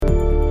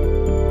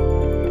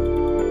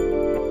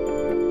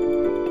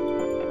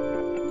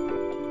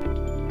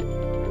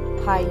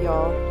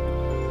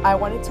y'all. I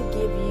wanted to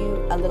give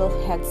you a little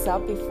heads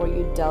up before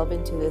you delve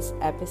into this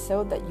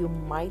episode that you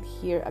might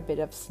hear a bit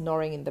of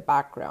snoring in the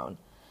background.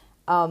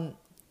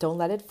 Don't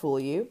let it fool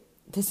you.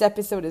 This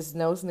episode is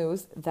no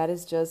snooze. That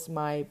is just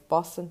my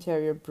Boston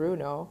Terrier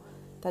Bruno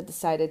that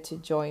decided to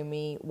join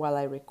me while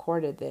I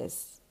recorded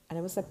this. And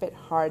it was a bit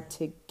hard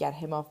to get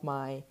him off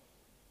my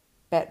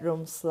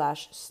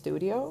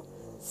bedroom/studio.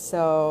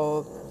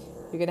 So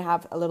you're going to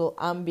have a little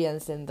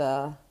ambience in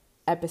the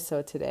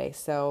episode today.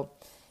 So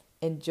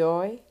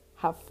enjoy,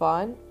 have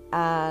fun,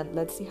 and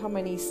let's see how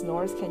many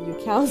snores can you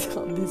count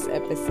on this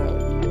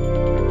episode.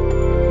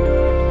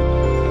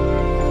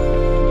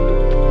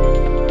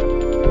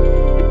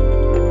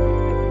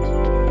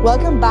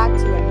 Welcome back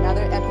to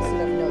another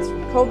episode of Notes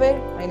from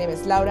COVID. My name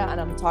is Laura and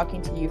I'm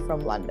talking to you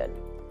from London.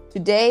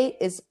 Today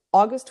is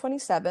August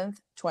 27th,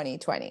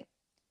 2020.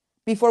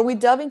 Before we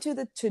delve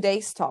into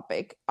today's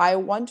topic, I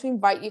want to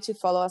invite you to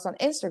follow us on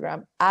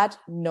Instagram at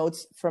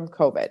Notes from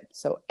COVID.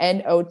 So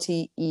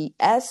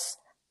NOTES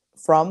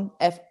from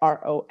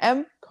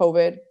FROM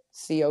COVID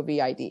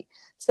COVID,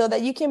 so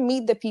that you can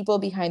meet the people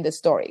behind the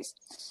stories,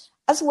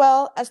 as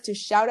well as to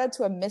shout out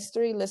to a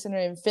mystery listener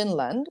in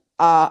Finland.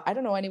 I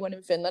don't know anyone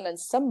in Finland, and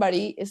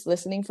somebody is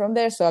listening from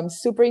there. So I'm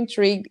super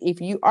intrigued.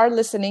 If you are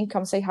listening,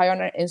 come say hi on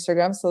our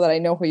Instagram so that I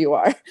know who you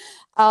are.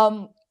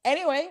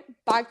 Anyway,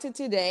 back to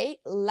today.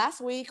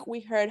 Last week,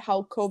 we heard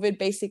how COVID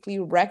basically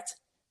wrecked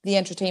the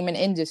entertainment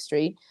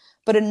industry,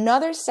 but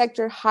another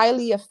sector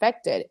highly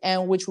affected,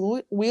 and which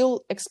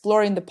we'll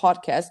explore in the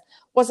podcast,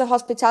 was the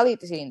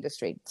hospitality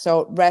industry.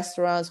 So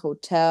restaurants,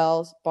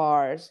 hotels,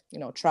 bars,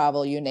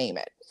 travel, you name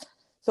it.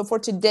 So for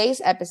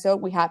today's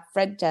episode, we have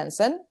Fred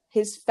Jensen.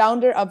 He's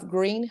founder of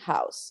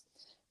Greenhouse.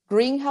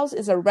 Greenhouse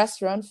is a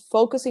restaurant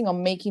focusing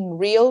on making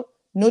real,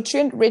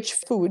 nutrient-rich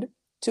food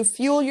to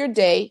fuel your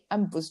day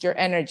and boost your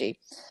energy.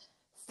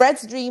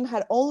 Fred's dream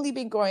had only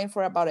been going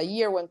for about a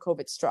year when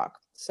COVID struck.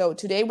 So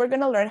today we're going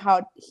to learn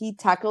how he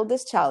tackled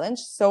this challenge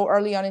so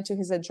early on into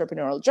his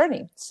entrepreneurial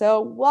journey.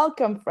 So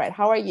welcome, Fred.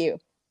 How are you?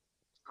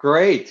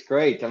 Great.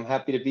 I'm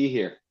happy to be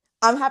here.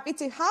 I'm happy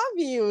to have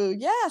you.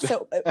 Yeah.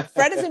 So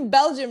Fred is in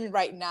Belgium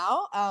right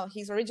now.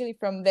 He's originally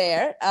from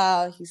there.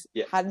 He's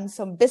having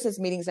some business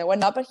meetings and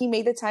whatnot, but he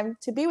made the time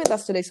to be with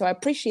us today. So I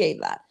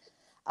appreciate that.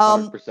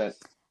 100%.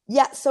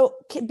 Yeah. So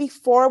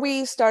before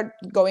we start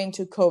going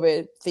to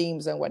COVID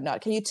themes and whatnot,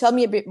 can you tell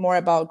me a bit more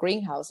about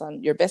Greenhouse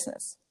and your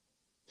business?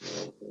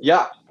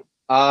 Yeah.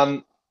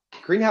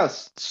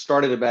 Greenhouse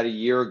started about a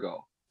year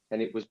ago,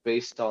 and it was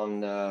based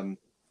on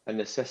a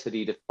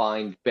necessity to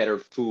find better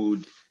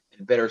food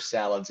and better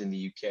salads in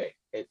the UK.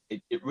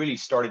 It really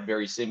started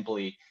very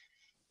simply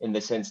in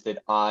the sense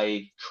that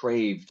I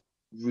craved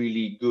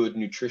really good,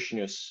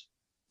 nutritious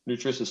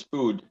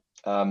food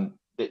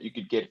that you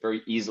could get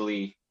very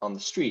easily on the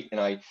street. And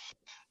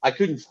I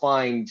couldn't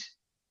find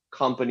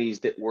companies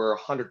that were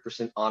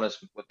 100%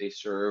 honest with what they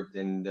served.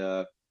 And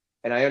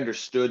I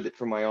understood that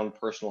for my own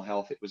personal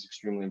health, it was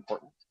extremely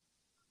important.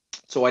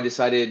 So I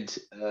decided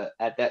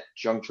at that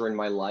juncture in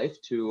my life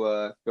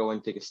to go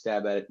and take a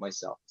stab at it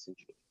myself,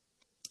 essentially.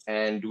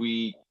 And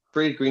we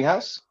created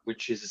Greenhouse,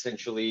 which is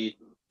essentially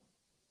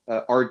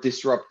our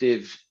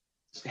disruptive,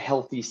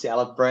 healthy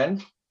salad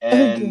brand.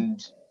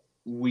 And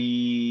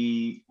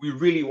we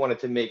really wanted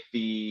to make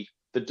the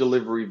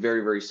delivery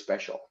very, very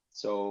special.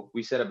 So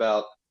we set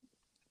about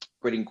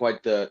creating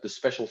quite the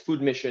special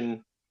food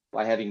mission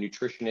by having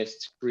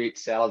nutritionists create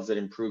salads that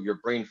improve your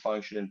brain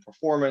function and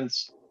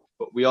performance.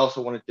 But we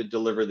also wanted to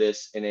deliver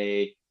this in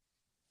a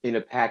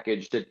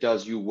package that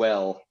does you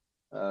well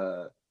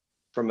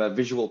from a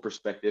visual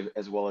perspective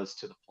as well as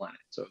to the planet.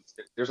 So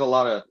there's a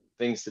lot of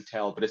things to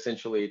tell, but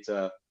essentially it's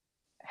a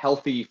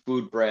healthy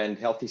food brand,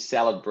 healthy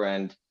salad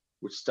brand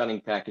with stunning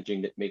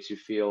packaging that makes you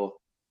feel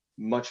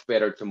much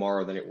better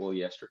tomorrow than it will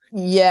yesterday.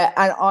 Yeah,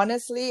 and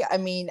honestly, I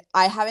mean,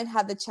 I haven't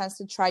had the chance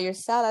to try your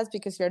salads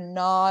because you're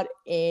not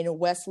in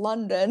West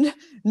London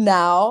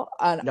now,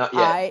 and Not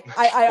yet.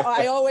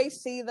 I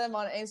always see them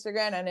on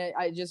Instagram, and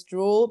I just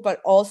drool. But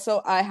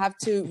also, I have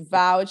to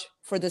vouch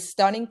for the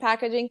stunning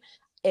packaging.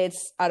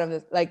 It's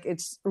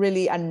it's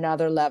really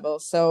another level.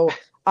 So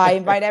I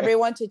invite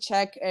everyone to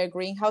check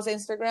Greenhouse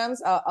Instagrams.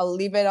 I'll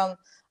leave it on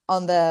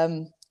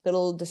the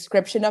little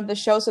description of the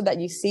show so that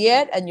you see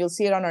it, and you'll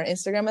see it on our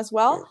Instagram as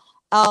well.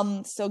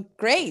 So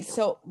great.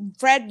 So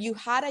Fred, you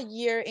had a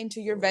year into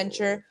your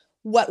venture.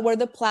 What were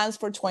the plans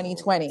for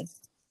 2020?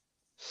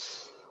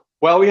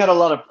 Well, we had a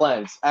lot of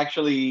plans.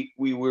 Actually,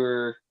 we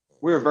were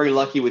very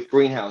lucky with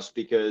Greenhouse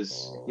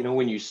because,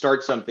 when you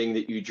start something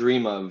that you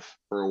dream of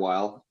for a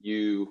while,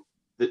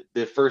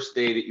 the first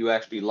day that you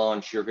actually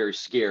launch, you're very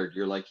scared.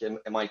 You're like,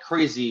 am I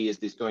crazy? Is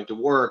this going to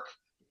work?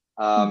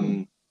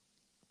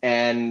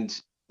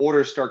 And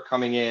orders start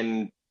coming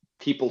in,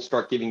 people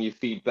start giving you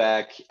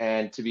feedback,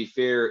 and to be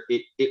fair,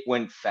 it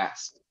went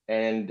fast.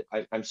 And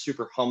I'm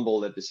super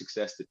humbled at the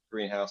success that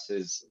Greenhouse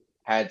has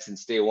had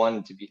since day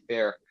one, to be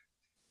fair.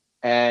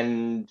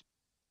 And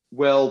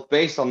well,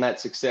 based on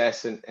that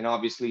success and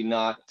obviously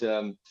not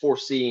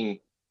foreseeing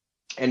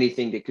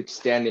anything that could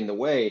stand in the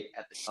way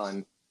at the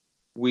time,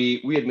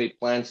 we had made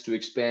plans to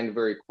expand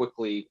very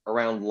quickly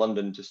around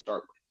London to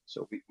start with.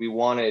 So we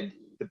wanted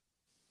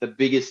the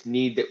biggest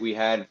need that we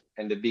had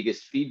and the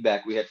biggest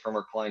feedback we had from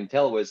our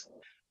clientele was,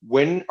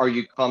 when are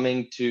you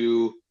coming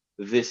to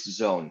this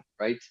zone,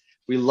 right?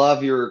 We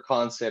love your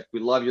concept. We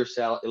love your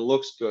salad. It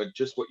looks good.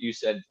 Just what you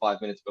said 5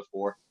 minutes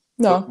before.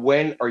 But No.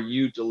 when are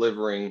you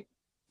delivering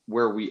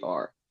where we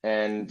are?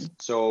 And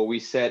so we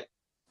set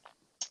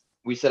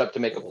up to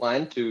make a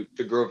plan to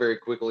grow very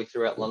quickly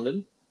throughout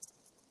London.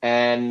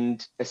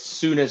 And as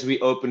soon as we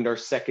opened our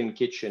second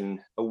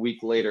kitchen, a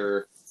week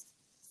later,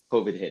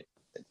 COVID hit,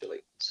 essentially.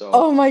 So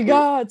Oh my we were,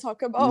 God,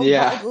 talk about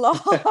yeah. bad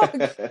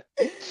luck.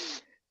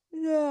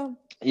 Yeah.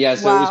 Yeah,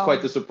 so it was quite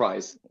Wow. the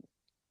surprise.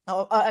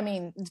 Oh, I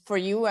mean, for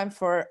you and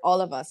for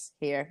all of us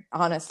here,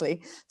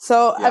 honestly.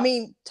 So, I Yeah.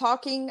 mean,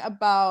 talking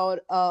about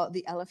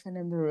the elephant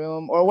in the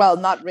room, or well,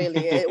 not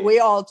really. We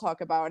all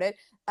talk about it.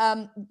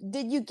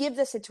 Did you give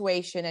the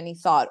situation any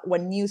thought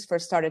when news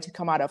first started to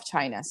come out of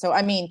China? So,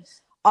 I mean,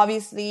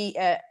 obviously,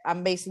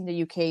 I'm based in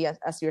the UK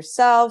as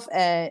yourself,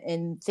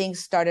 and things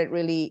started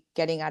really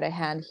getting out of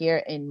hand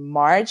here in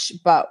March,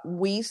 but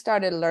we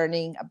started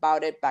learning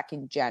about it back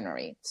in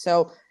January.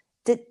 So,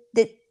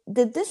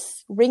 did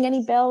this ring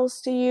any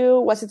bells to you?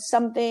 Was it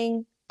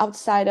something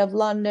outside of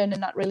London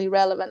and not really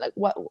relevant? Like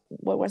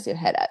what was your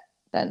head at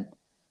then?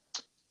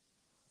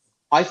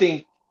 I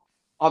think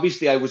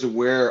obviously I was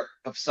aware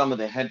of some of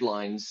the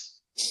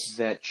headlines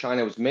that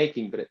China was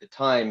making, but at the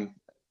time,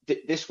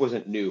 this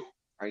wasn't new,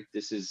 right?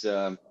 This is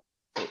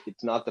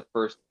it's not the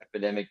first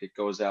epidemic that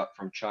goes out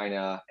from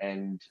China,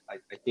 and I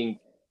think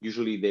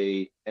usually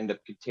they end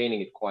up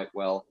containing it quite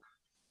well.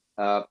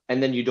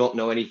 And then you don't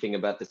know anything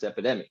about this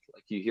epidemic.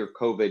 Like you hear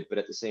COVID, but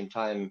at the same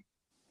time,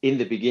 in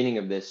the beginning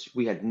of this,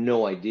 we had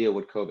no idea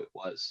what COVID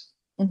was.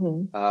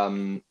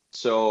 Mm-hmm.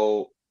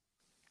 So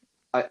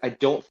I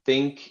don't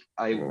think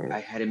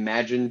I had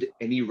imagined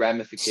any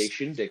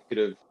ramification that could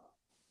have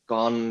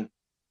gone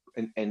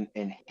and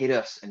hit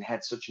us and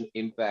had such an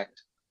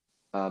impact,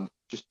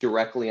 just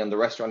directly on the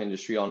restaurant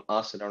industry, on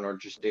us, and on our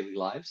just daily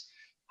lives.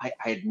 I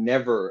had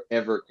never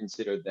ever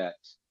considered that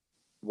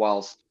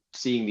whilst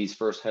seeing these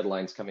first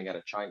headlines coming out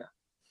of China.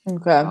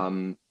 Okay.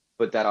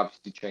 But that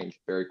obviously changed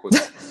very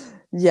quickly.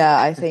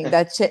 Yeah, I think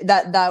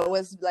that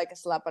was like a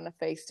slap on the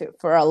face too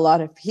for a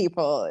lot of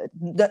people,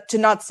 to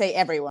not say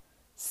everyone.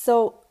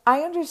 So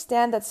I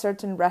understand that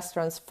certain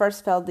restaurants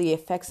first felt the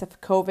effects of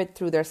COVID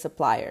through their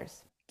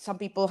suppliers. Some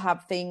people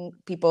have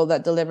people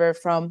that deliver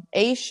from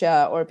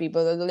Asia or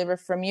people that deliver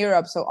from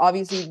Europe. So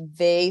obviously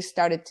they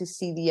started to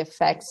see the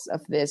effects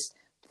of this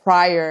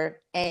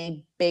prior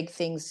any big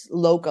things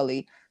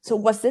locally. So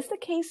was this the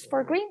case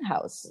for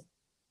Greenhouse?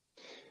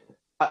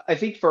 I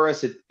think for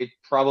us, it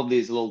probably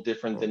is a little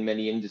different than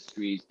many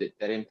industries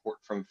that import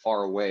from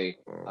far away.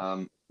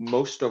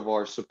 Most of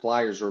our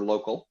suppliers are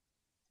local,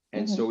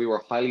 and so Mm-hmm. we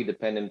were highly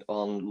dependent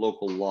on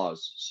local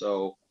laws.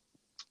 So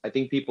I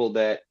think people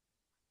that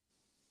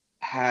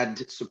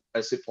had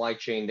a supply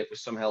chain that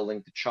was somehow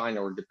linked to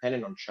China or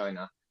dependent on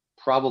China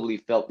probably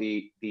felt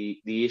the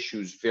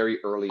issues very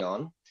early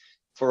on.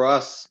 For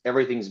us,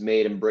 everything's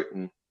made in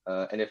Britain,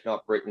 and if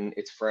not Britain,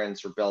 it's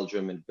France or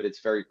Belgium, but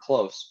it's very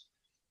close.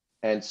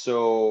 And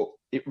so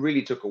it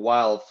really took a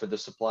while for the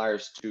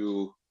suppliers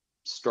to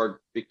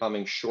start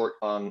becoming short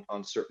on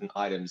certain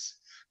items,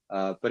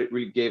 but it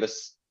really gave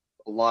us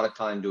a lot of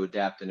time to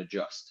adapt and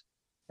adjust.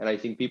 And I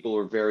think people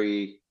were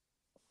very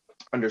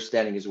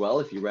understanding as well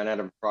if you ran out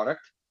of a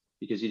product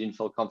because you didn't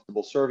feel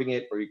comfortable serving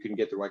it, or you couldn't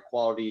get the right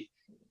quality,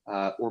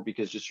 or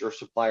because just your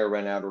supplier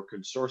ran out or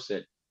couldn't source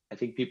it. I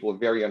think people are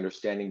very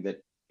understanding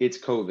that it's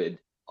COVID.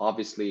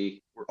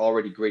 Obviously, we're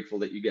already grateful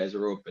that you guys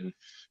are open.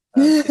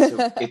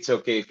 It's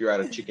okay if you're out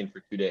of chicken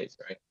for 2 days,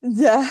 right?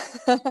 Yeah,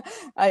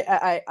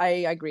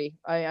 I agree.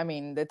 I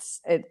mean,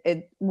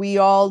 it we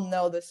all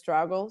know the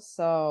struggle,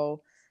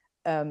 so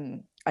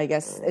I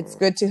guess it's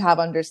good to have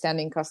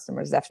understanding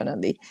customers,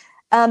 definitely.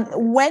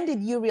 When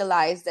did you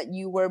realize that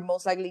you were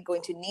most likely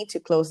going to need to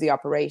close the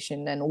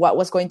operation, and what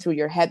was going through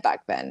your head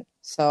back then?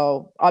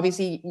 So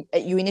obviously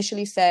you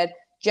initially said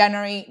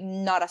January,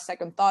 not a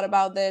second thought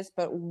about this,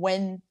 but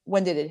when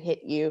did it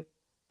hit you,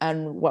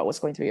 and what was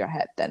going through your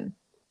head then?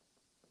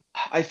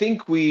 I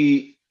think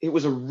it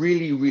was a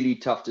really, really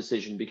tough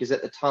decision because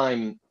at the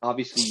time,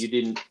 obviously, you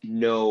didn't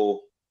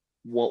know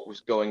what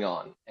was going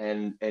on,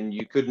 and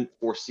you couldn't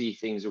foresee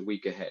things a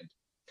week ahead.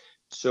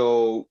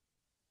 So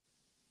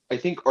I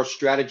think our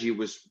strategy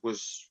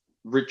was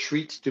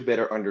retreat to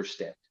better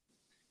understand.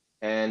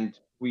 And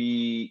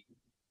we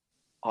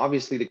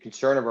obviously the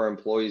concern of our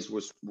employees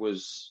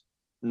was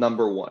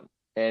number one.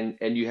 And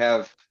you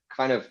have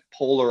kind of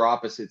polar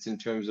opposites in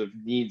terms of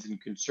needs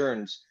and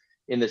concerns,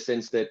 in the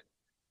sense that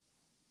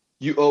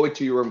you owe it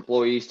to your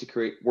employees to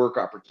create work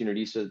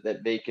opportunities so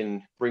that they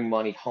can bring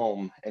money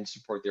home and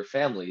support their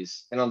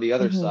families. And on the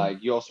other Mm-hmm. side,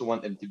 you also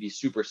want them to be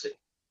super safe.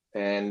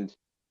 And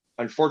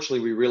unfortunately,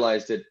 we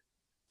realized that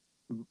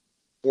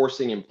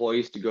forcing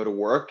employees to go to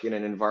work in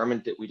an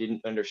environment that we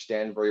didn't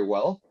understand very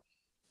well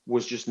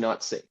was just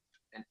not safe.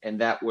 And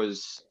that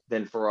was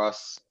then for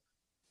us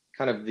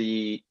kind of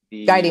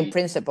Guiding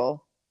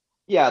principle.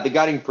 yeah, the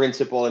guiding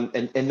principle and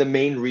the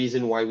main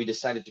reason why we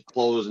decided to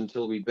close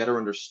until we better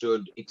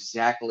understood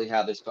exactly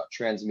how this got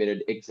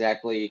transmitted,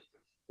 exactly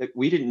that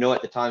we didn't know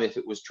at the time if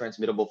it was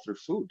transmittable through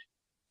food.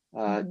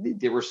 Mhm.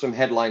 There were some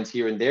headlines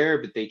here and there,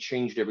 but they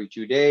changed every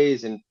 2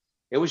 days, and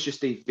it was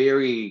just a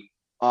very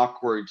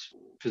awkward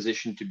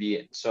position to be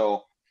in.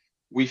 So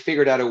we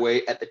figured out a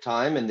way at the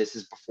time, and this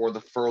is before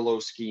the furlough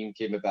scheme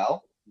came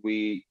about.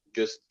 We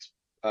just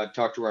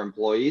talked to our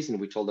employees and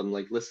we told them,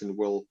 like, listen,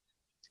 we'll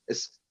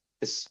as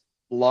as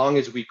long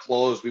as we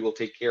close, we will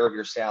take care of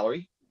your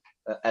salary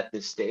at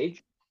this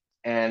stage,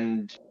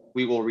 and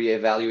we will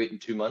reevaluate in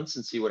 2 months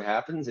and see what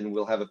happens, and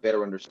we'll have a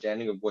better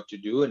understanding of what to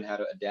do and how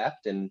to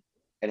adapt and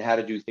how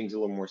to do things a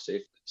little more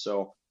safely.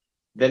 So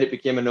then it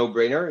became a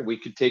no-brainer. We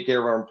could take care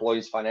of our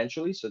employees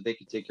financially, so they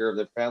could take care of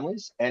their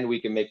families, and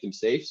we can make them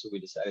safe. So we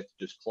decided to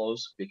just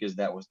close because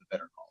that was the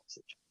better call.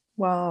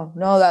 Wow.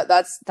 No,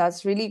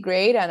 that's really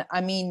great. And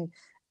I mean,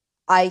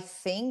 I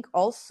think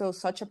also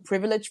such a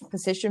privileged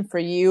position for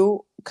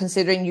you,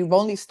 considering you've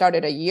only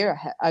started a year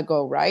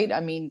ago, right? I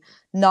mean,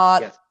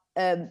 not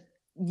Yes.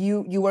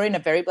 you were in a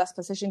very blessed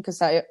position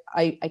because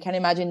I can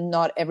imagine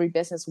not every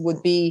business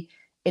would be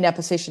in a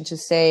position to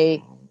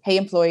say, "Hey,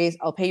 employees,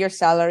 I'll pay your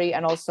salary,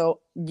 and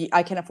also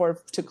I can afford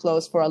to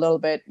close for a little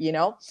bit," you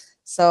know.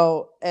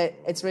 So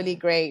it's really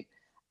great.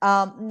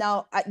 Now,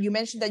 you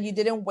mentioned that you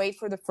didn't wait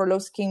for the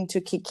furlough scheme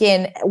to kick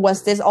in.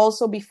 Was this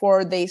also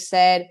before they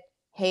said,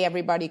 hey,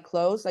 everybody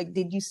close? Like,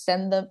 did you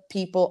send the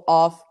people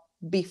off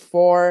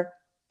before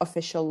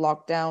official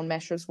lockdown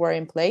measures were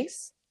in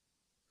place?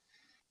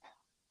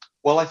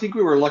 Well, I think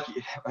we were lucky.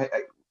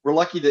 We're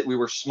lucky that we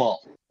were small,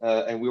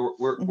 and we're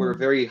a Mm-hmm.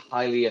 very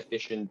highly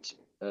efficient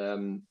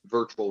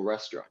virtual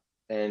restaurant.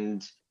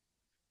 And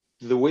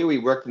the way we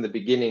worked in the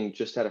beginning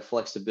just had a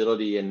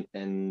flexibility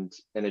and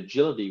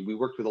agility. We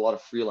worked with a lot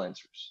of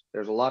freelancers.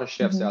 There's a lot of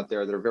chefs Mm-hmm. out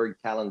there that are very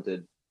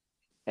talented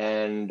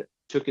and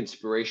took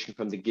inspiration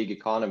from the gig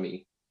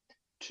economy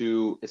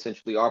to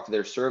essentially offer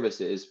their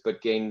services, but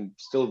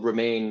still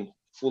remain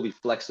fully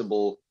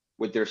flexible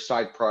with their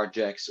side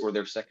projects or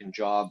their second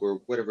job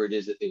or whatever it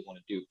is that they want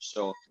to do.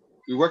 So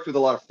we worked with a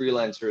lot of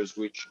freelancers,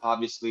 which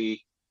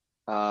obviously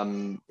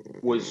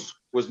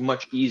was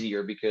much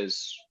easier because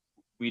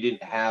we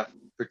didn't have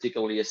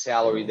particularly a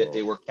salary that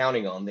they were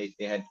counting on. They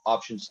had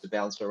options to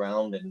bounce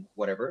around and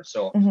whatever.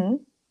 So Mm-hmm.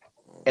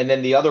 and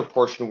then the other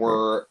portion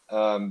were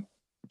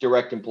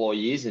direct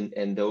employees,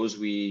 and those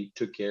we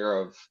took care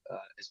of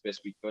as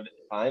best we could at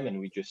the time. And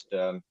we just,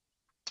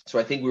 so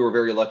I think we were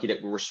very lucky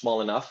that we were small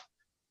enough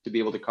to be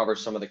able to cover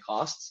some of the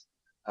costs,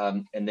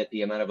 and that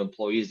the amount of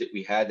employees that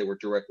we had that were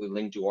directly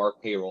linked to our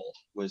payroll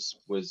was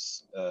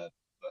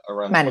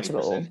around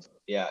Manageable. 20%.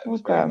 Yeah, it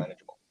was very Okay.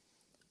 manageable.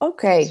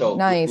 Okay. So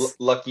Nice.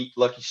 lucky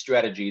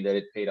strategy that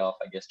it paid off,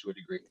 I guess, to a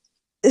degree.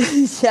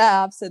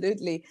 Yeah,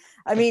 absolutely.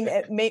 I mean,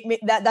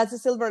 that's a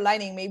silver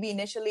lining. Maybe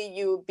initially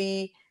you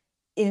be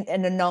in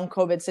a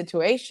non-COVID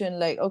situation,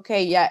 like,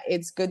 okay, yeah,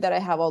 it's good that I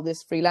have all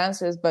these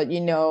freelancers, but you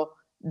know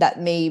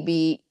that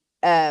maybe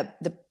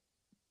the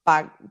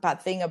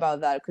bad thing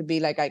about that could be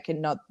like I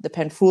cannot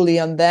depend fully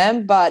on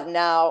them. But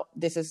now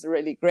this is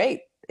really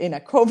great in a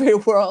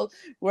COVID world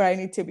where I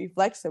need to be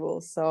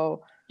flexible.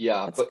 So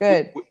Yeah, that's but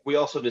good. we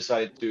also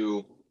decided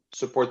to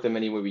support them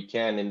any way we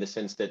can in the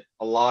sense that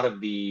a lot of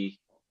the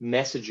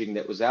messaging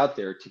that was out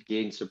there to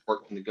gain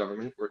support from the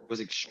government was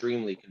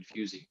extremely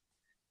confusing.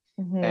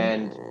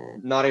 And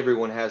Mm-hmm. not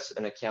everyone has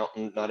an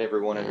accountant, not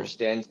everyone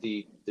understands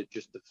the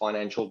just the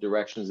financial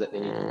directions that they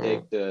need to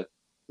take to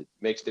that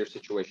makes their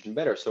situation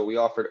better. So we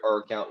offered our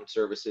accountant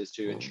services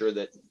to ensure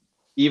that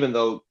even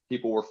though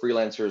people were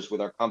freelancers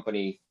with our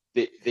company,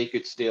 they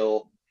could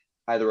still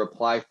either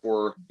apply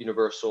for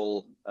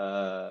universal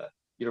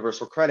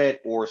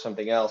credit or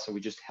something else, and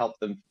we just helped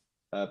them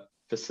uh,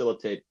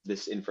 facilitate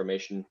this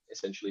information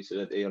essentially so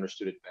that they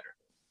understood it better.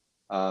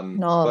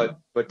 No,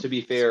 But to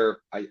be fair,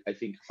 I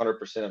think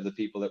 100% of the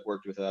people that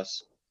worked with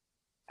us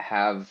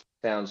have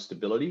found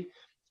stability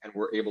and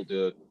were able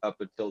to up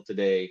until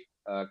today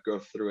go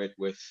through it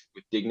with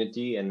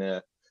dignity and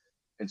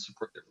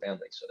support their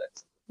family. So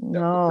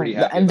we're pretty no,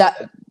 happy and about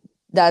that.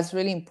 that's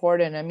really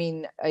important. I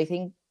mean, I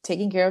think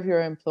taking care of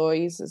your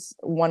employees is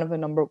one of the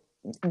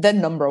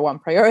number one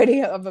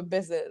priority of a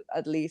business,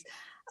 at least.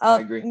 I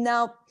agree.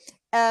 Now,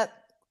 uh,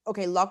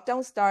 okay,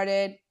 lockdown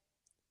started.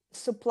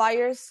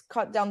 Suppliers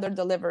cut down their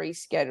delivery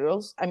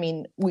schedules. I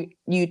mean,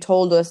 you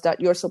told us that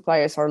your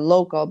suppliers are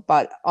local,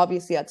 but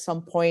obviously at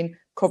some point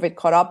COVID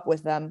caught up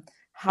with them. Yeah.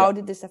 How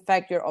did this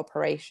affect your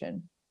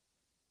operation?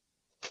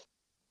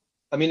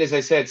 I mean, as I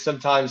said,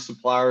 sometimes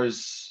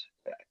suppliers,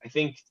 I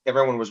think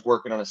everyone was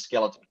working on a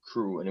skeleton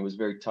crew, and it was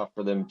very tough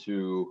for them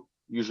to.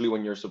 Usually,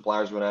 when your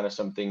suppliers run out of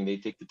something, they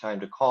take the time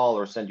to call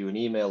or send you an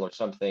email or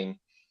something.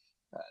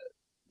 Uh,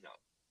 you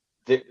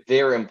know,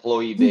 their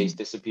employee base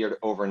disappeared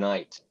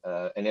overnight,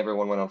 and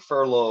everyone went on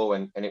furlough,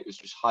 and it was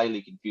just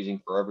highly confusing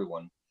for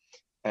everyone.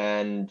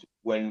 And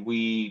when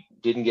we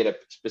didn't get a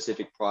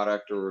specific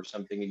product or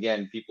something,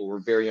 again, people were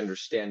very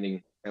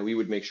understanding, and we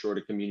would make sure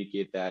to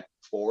communicate that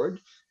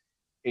forward.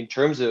 in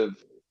terms of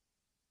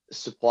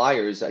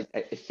suppliers, I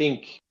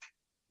think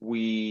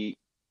we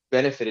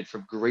benefited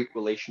from great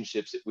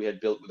relationships that we had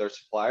built with our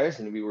suppliers,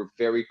 and we were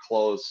very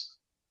close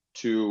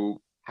to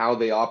how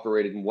they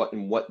operated and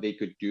what they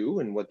could do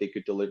and what they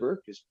could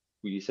deliver, because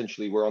we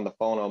essentially were on the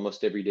phone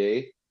almost every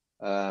day.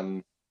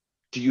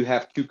 Do you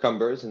have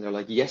cucumbers? And they're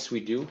like, yes,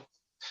 we do.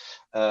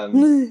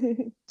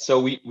 So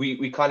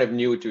we kind of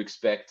knew what to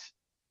expect.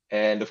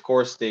 And of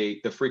course,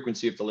 the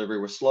frequency of delivery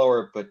was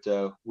slower, but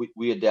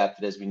we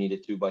adapted as we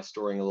needed to by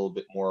storing a little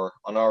bit more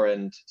on our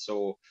end.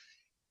 So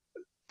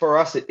for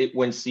us, it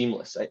went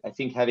seamless. I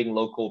think having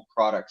local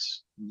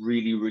products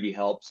really, really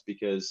helps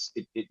because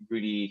it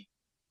really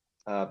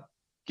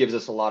gives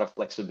us a lot of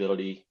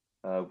flexibility.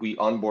 We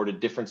onboarded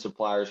different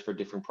suppliers for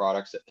different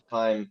products at the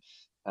time,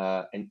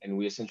 and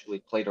we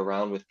essentially played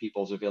around with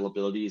people's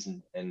availabilities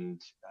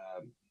and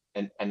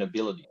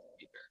ability to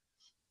be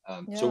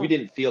there. So we Yeah.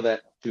 didn't feel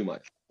that too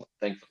much,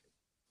 thankfully.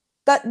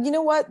 That, you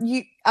know what,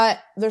 you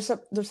there's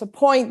a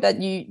point that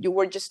you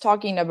were just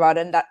talking about,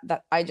 and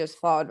that I just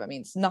thought, I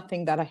mean, it's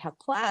nothing that I had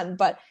planned,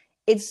 but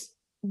it's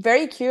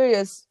very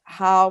curious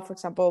how, for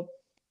example,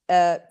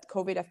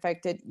 COVID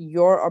affected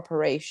your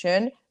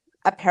operation,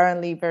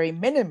 apparently very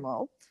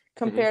minimal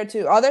Hmm. compared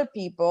to other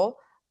people,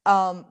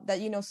 that,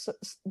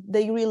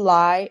 they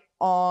rely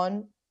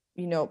on,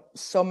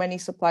 so many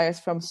suppliers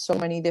from so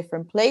many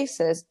different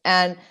places.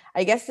 And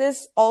I guess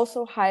this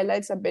also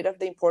highlights a bit of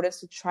the importance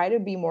to try to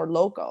be more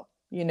local,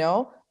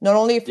 not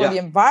only for Yeah, the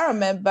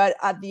environment, but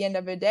at the end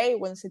of the day,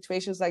 when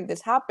situations like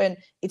this happen,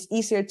 it's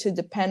easier to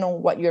depend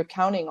on what you're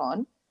counting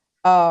on,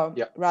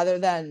 yeah, rather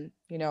than,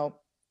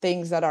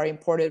 things that are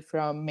imported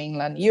from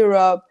mainland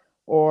Europe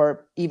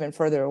or even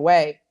further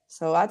away.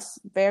 So that's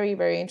very,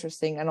 very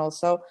interesting. And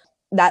also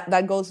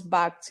that goes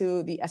back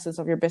to the essence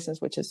of your business,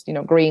 which is,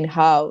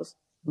 greenhouse,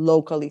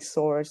 locally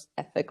sourced,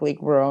 ethically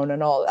grown,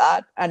 and all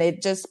that. And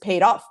it just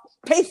paid off,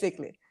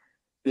 basically.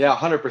 yeah,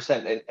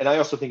 100%. And I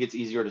also think it's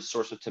easier to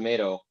source a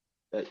tomato,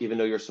 even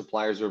though your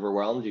supplier's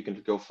overwhelmed, you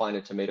can go find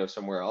a tomato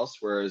somewhere else.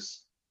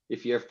 Whereas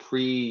if you have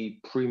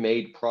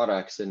pre-made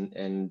products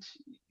and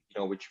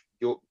which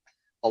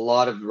a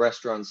lot of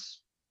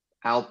restaurants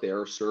out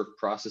there serve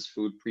processed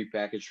food,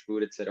 prepackaged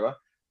food, etc.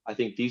 I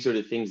think these are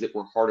the things that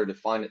were harder to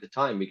find at the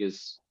time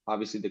because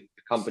obviously the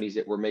companies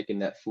that were making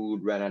that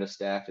food ran out of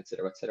staff,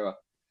 etc., etc.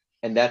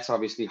 And that's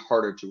obviously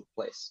harder to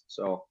replace.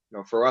 So,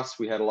 for us,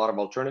 we had a lot of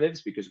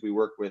alternatives because we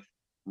work with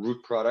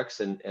root products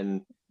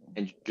and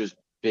just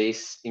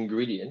base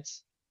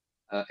ingredients,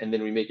 and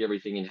then we make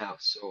everything in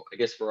house. So I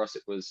guess for us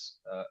it was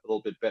a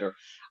little bit better.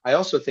 I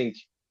also think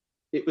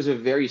it was a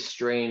very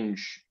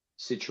strange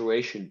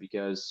situation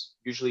because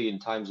usually in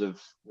times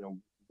of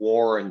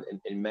war and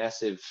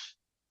massive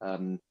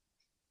um,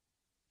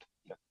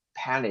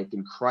 panic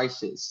and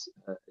crisis,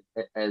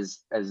 as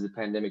the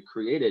pandemic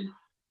created,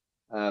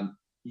 um,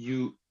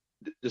 you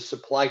the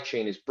supply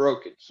chain is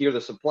broken. Here,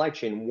 the supply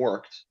chain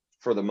worked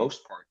for the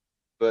most part,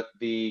 but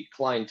the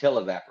clientele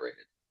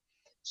evaporated.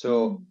 So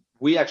Mm.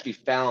 we actually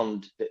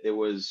found that there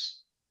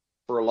was,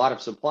 for a lot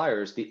of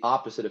suppliers, the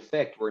opposite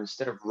effect, where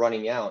instead of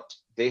running out,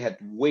 they had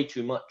way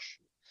too much.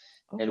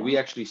 Oh, And we wow.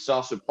 actually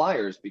saw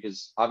suppliers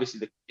because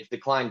obviously if the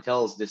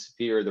clientels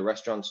disappear, the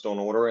restaurants don't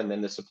order, and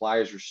then the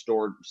suppliers are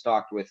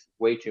stocked with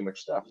way too much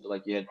stuff. So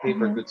like you had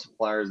paper Mhm. goods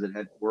suppliers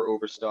that were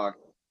overstocked.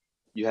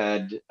 You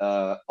had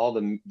all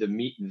the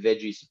meat and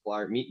veggie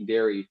supplier, meat and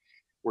dairy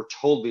were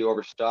totally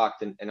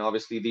overstocked, and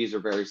obviously these are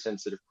very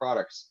sensitive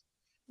products.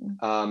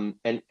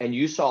 And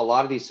you saw a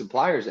lot of these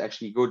suppliers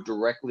actually go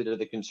directly to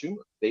the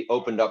consumer. They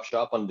opened up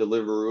shop on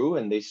Deliveroo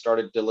and they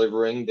started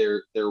delivering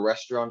their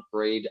restaurant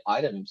grade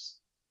items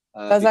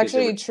That's because they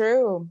actually were,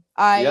 true.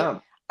 I yeah,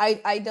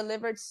 I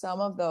delivered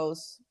some of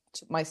those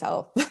to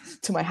myself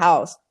to my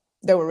house.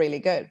 They were really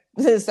good.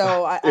 So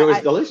it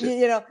was delicious.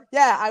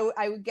 yeah,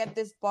 I would get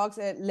this box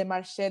at Le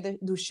Marché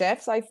du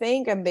Chefs, I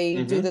think, and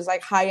they do Hmm. this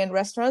like high-end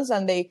restaurants,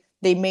 and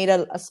they made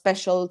a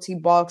specialty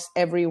box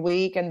every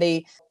week, and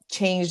they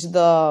changed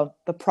the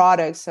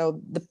product.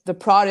 So the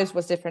product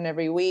was different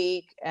every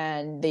week,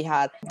 and they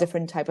had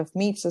different type of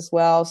meats as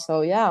well.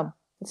 So yeah,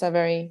 it's a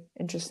very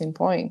interesting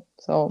point.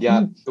 So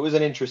Yeah, it was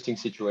an interesting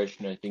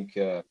situation, I think,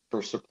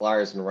 for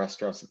suppliers and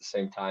restaurants at the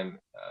same time.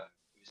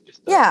 It was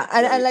just a yeah,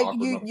 and very like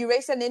awkward moment. you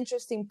raised an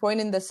interesting point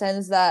in the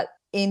sense that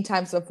in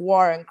times of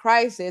war and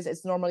crisis,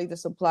 it's normally the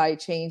supply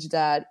chain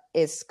that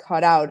is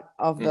cut out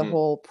of the Hmm.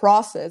 whole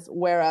process,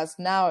 whereas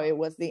now it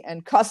was the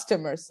end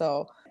customer.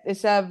 So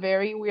it's a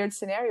very weird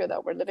scenario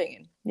that we're living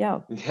in.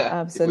 Yeah, Yeah, it was very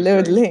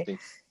absolutely. interesting.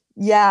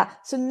 Yeah.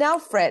 So now,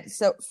 Fred.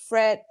 So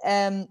Fred,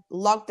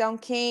 lockdown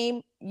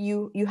came.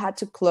 You had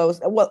to close.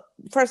 Well,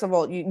 first of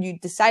all, you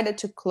decided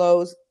to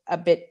close a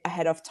bit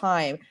ahead of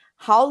time.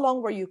 How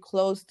long were you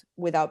closed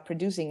without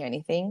producing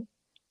anything?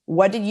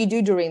 What did you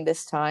do during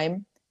this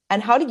time?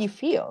 And how did you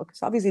feel?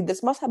 Because obviously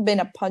this must have been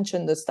a punch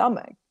in the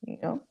stomach.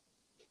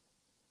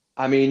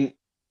 I mean,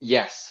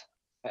 yes,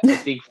 I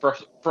think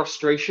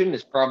frustration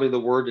is probably the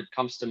word that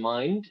comes to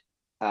mind.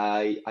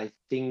 I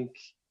think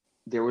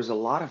there was a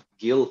lot of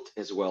guilt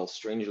as well,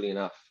 strangely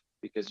enough,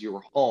 because you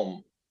were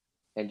home.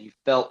 and you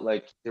felt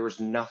like there was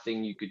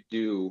nothing you could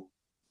do.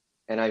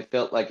 And I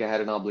felt like I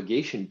had an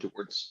obligation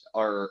towards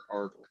our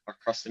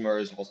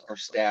customers, our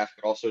staff,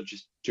 but also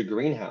just to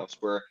Greenhouse,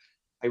 where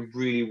I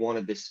really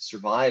wanted this to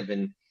survive.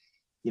 And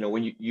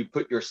when you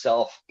put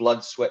yourself,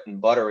 blood, sweat,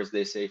 and butter, as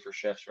they say for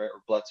chefs, right,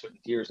 or blood, sweat,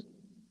 and tears,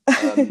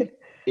 um,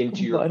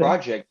 into your Butter.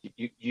 project,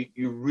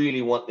 you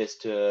really want this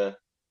to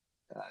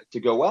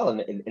go well,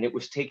 and it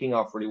was taking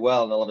off really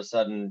well, and all of a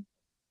sudden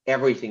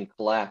everything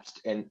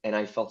collapsed, and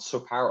I felt so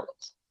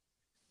powerless.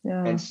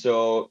 Yeah. And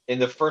so in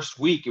the first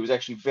week, it was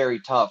actually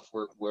very tough,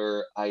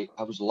 where I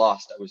was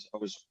lost. I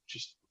was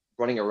just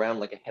running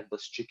around like a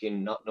headless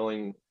chicken, not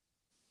knowing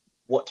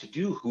what to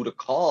do, who to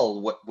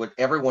call, what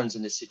everyone's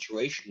in this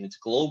situation. It's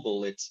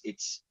global.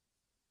 It's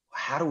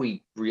how do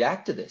we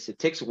react to this? It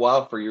takes a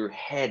while for your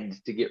head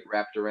to get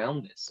wrapped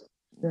around this.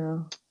 Yeah.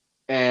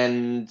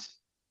 And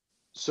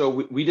so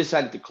we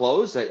decided to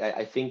close.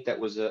 I think that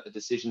was a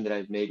decision that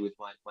I've made with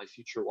my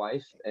future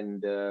wife,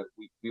 and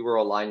we were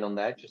aligned on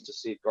that, just to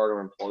safeguard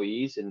our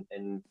employees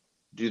and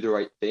do the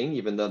right thing,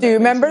 even though Do you that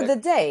meant remember some.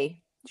 the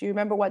day? Do you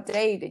remember what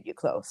day did you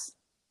close?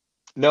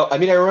 No, I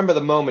mean, I remember the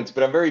moments,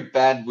 but I'm very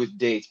bad with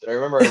dates. But I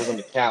remember I was on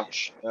the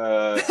couch,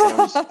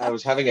 and I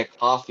was having a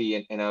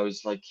coffee, and I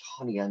was like,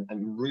 honey,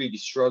 I'm really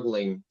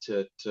struggling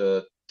to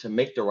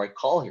make the right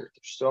call here.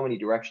 There's so many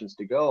directions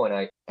to go, and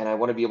I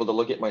want to be able to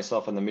look at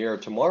myself in the mirror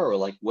tomorrow.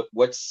 Like,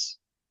 what's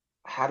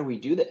how do we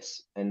do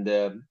this? And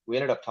we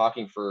ended up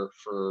talking for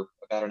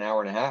about an hour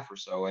and a half or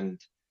so, and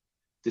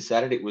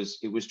decided it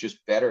was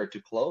just better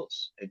to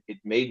close. It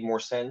made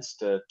more sense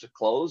to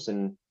close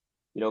and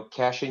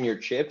cash in your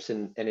chips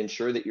and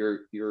ensure that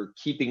you're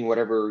keeping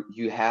whatever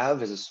you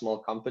have as a small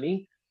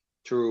company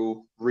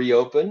to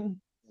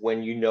reopen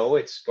when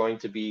it's going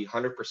to be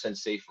 100%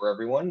 safe for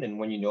everyone, and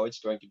when it's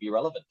going to be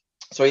relevant.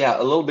 So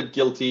yeah, a little bit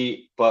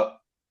guilty, but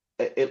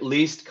at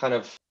least kind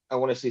of, I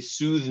want to say,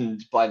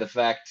 soothed by the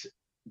fact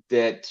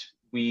that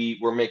we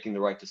were making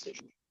the right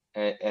decision.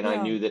 And I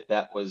Yeah. knew that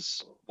that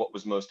was what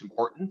was most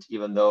important,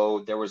 even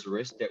though there was a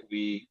risk that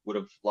we would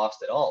have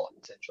lost it all,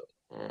 essentially.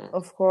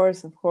 Of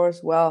course, of course.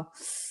 Well,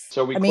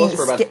 So we I mean, closed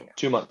for about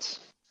 2 months.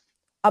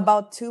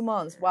 about 2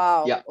 months.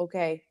 Wow. Yeah,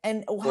 Okay.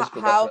 And closed for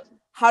about how 2 months.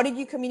 how did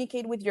you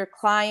communicate with your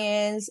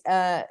clients?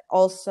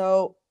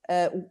 Also,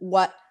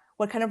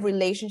 what kind of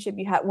relationship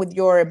you had with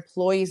your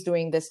employees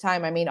during this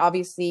time? I mean,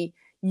 obviously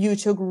you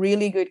took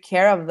really good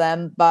care of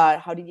them, but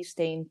how did you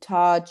stay in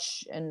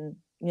touch and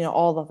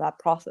all of that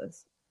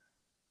process?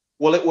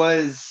 Well, it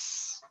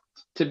was,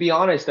 to be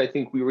honest, I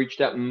think we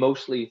reached out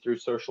mostly through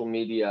social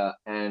media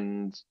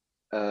and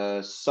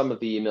some of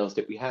the emails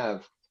that we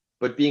have.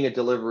 But being a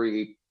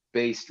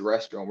delivery-based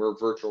restaurant, we're a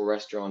virtual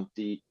restaurant.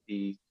 The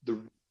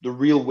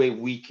real way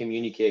we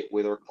communicate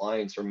with our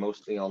clients are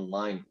mostly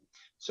online.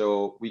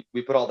 So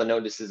we put all the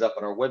notices up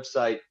on our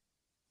website.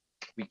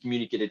 We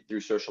communicated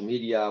through social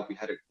media. We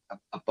had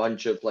a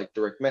bunch of like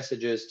direct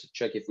messages to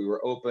check if we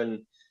were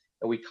open,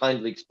 and we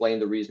kindly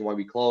explained the reason why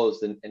we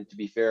closed. And to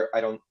be fair,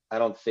 I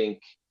don't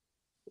think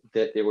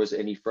that there was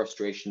any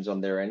frustrations on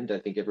their end. I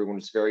think everyone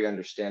was very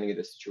understanding of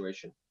the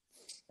situation.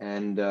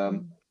 And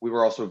we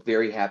were also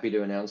very happy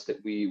to announce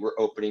that we were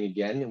opening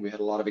again, and we had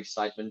a lot of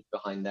excitement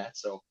behind that.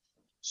 So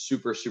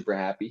super, super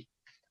happy.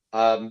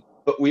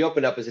 But we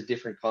opened up as a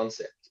different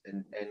concept.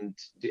 And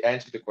to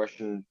answer the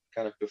question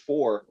kind of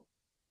before,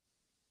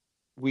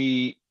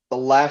 the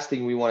last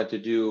thing we wanted to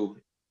do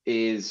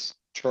is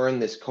turn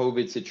this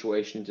COVID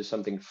situation into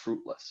something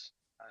fruitless.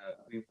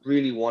 We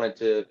really wanted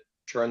to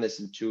turn this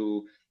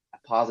into a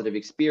positive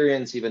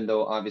experience, even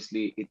though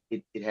obviously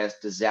it has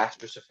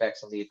disastrous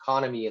effects on the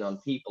economy and on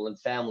people and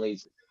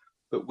families.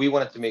 But we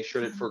wanted to make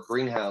sure that for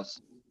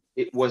Greenhouse,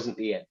 it wasn't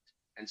the end.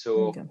 And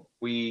so Okay.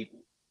 we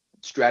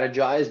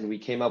strategized, and we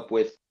came up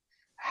with,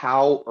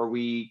 how are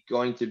we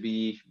going to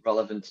be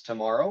relevant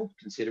tomorrow,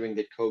 considering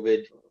that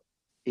COVID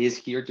is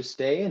here to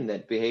stay, and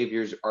that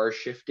behaviors are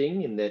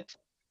shifting, and that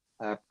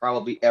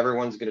probably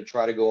everyone's going to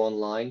try to go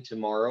online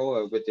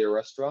tomorrow with their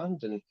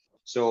restaurant. And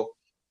so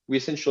we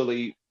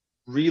essentially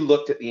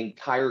re-looked at the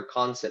entire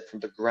concept from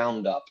the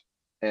ground up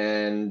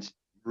and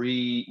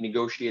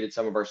renegotiated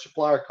some of our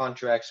supplier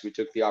contracts. We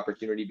took the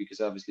opportunity, because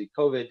obviously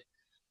COVID,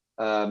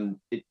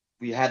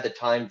 we had the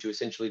time to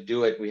essentially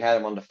do it. We had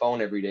them on the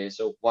phone every day,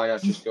 so why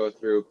not just go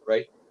through,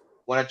 right?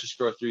 Why not just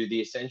go through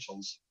the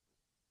essentials?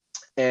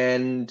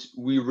 And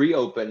we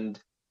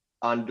reopened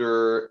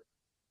under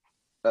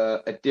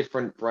a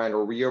different brand,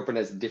 or reopened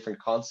as a different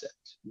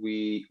concept.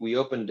 We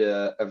opened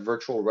a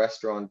virtual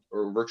restaurant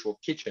or virtual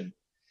kitchen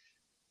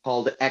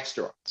called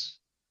Extrons,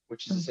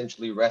 which is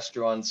essentially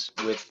restaurants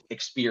with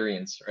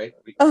experience, right?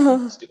 We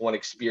Uh-huh. still want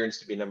experience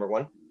to be number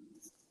one.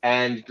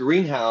 And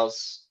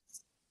Greenhouse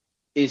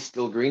is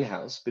still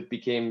Greenhouse, but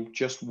became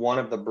just one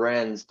of the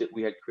brands that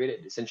we had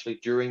created. Essentially,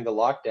 during the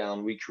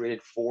lockdown, we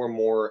created 4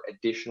 more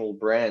additional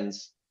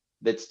brands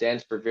that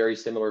stands for very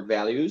similar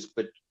values,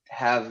 but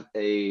have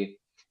a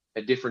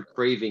different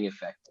craving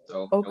effect.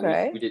 So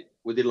Okay. we did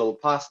a little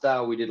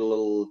pasta, we did a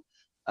little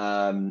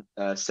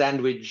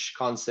sandwich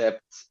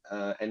concept,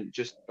 and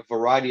just a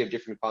variety of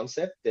different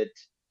concepts that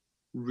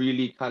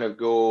really kind of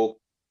go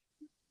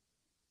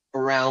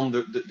around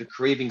the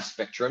craving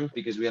spectrum,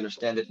 because we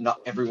understand that not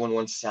everyone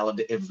wants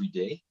salad every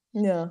day.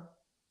 Yeah.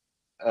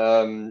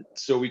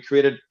 So we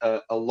created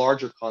a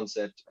larger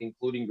concept,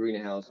 including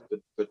greenhouse,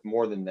 but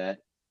more than that,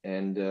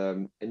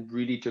 and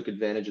really took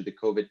advantage of the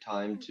COVID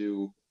time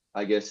to,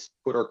 I guess,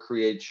 put our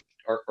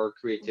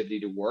creativity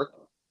to work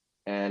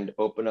and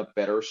open up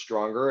better,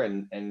 stronger,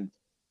 and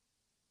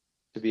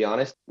to be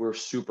honest, we're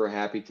super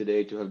happy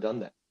today to have done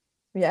that.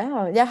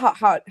 Yeah. Yeah.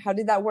 How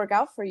did that work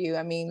out for you?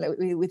 I mean, like,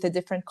 with the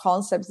different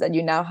concepts that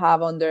you now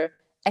have under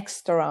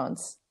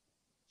Exterons.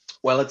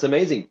 Well, it's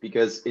amazing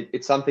because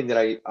it's something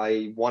that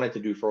I wanted to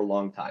do for a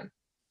long time.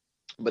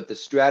 But the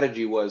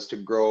strategy was to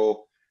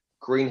grow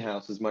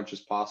greenhouse as much as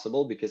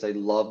possible because I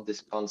loved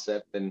this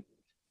concept and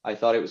I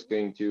thought it was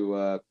going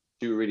to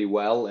do really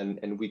well,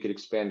 and we could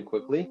expand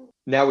quickly.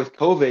 Now with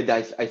COVID,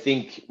 I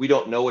think we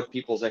don't know what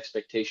people's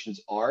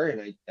expectations are,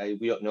 and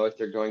we don't know if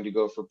they're going to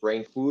go for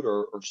brain food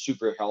or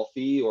super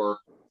healthy, or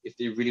if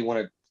they really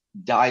want to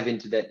dive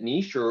into that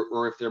niche,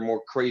 or if they're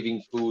more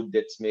craving food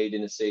that's made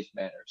in a safe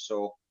manner.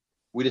 So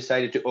we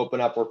decided to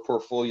open up our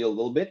portfolio a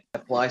little bit,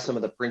 apply some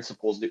of the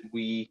principles that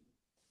we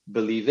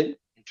believe in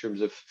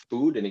terms of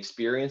food and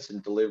experience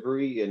and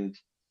delivery and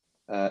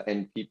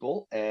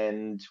people,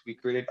 and we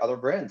created other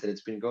brands, and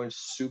it's been going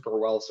super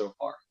well so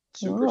far. Oh.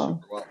 Super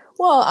well.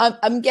 Well,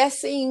 I'm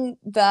guessing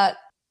that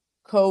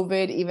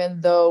COVID,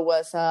 even though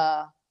was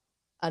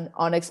an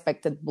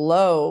unexpected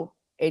blow,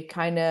 it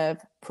kind of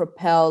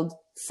propelled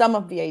some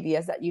of the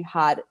ideas that you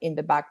had in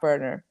the back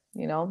burner,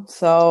 you know?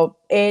 So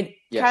it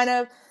kind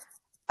Yes.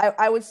 of,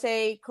 I would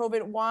say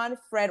COVID one,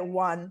 Fred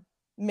one,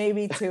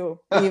 maybe two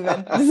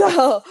even.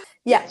 So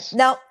yeah. Yes.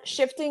 Now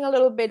shifting a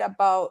little bit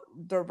about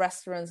the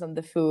restaurants and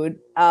the food,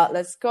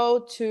 let's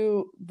go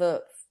to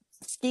the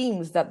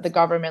schemes that the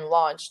government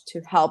launched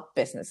to help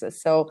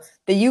businesses. So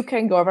the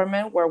UK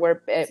government, where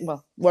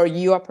where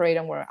you operate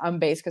and where I'm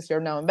based, because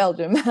you're now in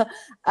Belgium,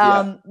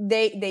 Yeah.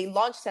 they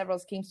launched several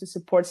schemes to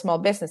support small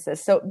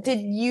businesses. So did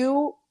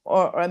you,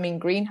 or I mean,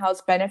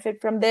 Greenhouse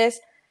benefit from this?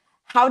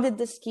 How did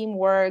the scheme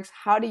work?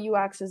 How do you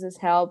access this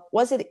help?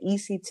 Was it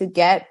easy to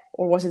get,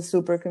 or was it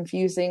super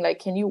confusing? Like,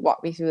 can you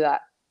walk me through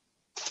that?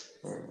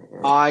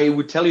 I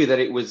would tell you that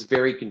it was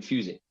very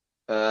confusing.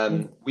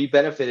 Mm. We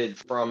benefited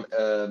from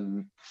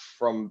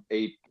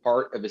a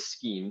part of a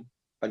scheme.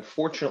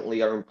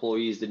 Unfortunately, our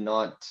employees did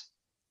not.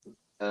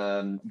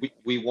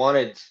 We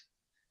wanted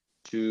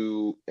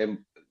to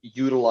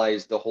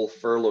utilize the whole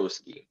furlough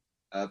scheme,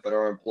 but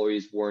our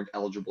employees weren't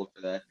eligible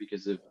for that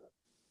because of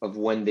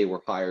when they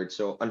were hired.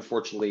 So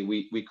unfortunately,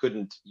 we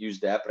couldn't use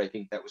that. But I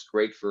think that was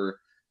great for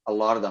a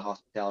lot of the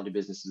hospitality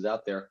businesses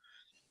out there.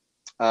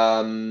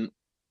 Um,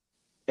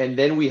 and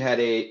then we had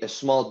a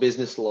small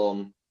business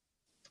loan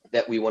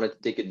that we wanted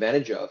to take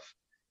advantage of,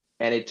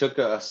 and it took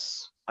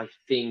us, I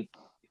think,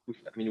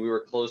 I mean, we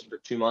were closed for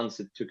 2 months.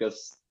 It took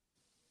us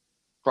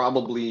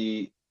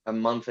probably a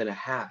month and a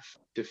half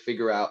to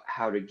figure out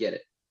how to get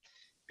it,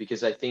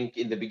 because I think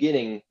in the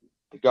beginning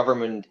the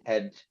government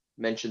had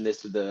mentioned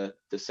this to the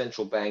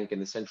central bank,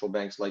 and the central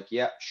bank's like,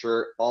 yeah,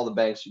 sure, all the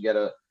banks, you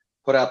gotta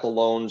put out the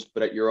loans,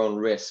 but at your own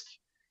risk.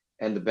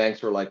 And the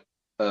banks were like,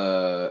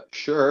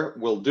 sure,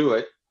 we'll do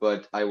it,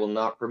 but I will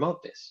not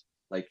promote this.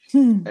 Like,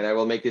 Hmm. and I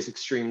will make this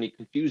extremely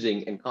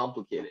confusing and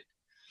complicated.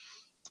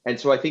 And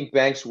so I think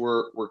banks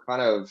were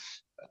kind of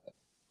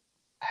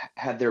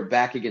had their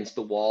back against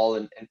the wall,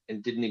 and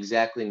didn't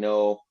exactly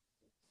know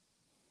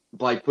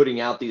by putting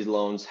out these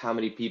loans how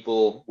many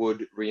people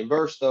would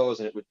reimburse those,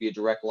 and it would be a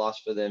direct loss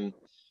for them.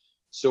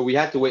 So we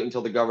had to wait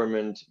until the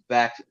government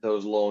backed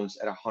those loans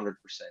at 100%.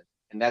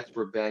 And that's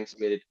where banks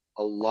made it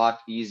a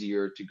lot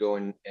easier to go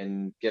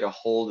and get a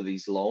hold of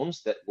these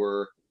loans that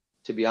were,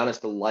 to be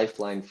honest, a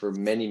lifeline for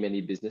many,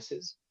 many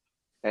businesses.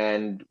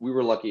 And we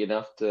were lucky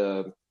enough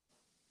to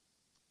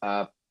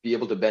be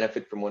able to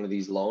benefit from one of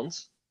these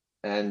loans.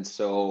 And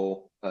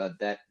so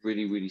that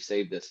really, really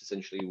saved us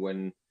essentially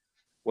when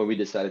we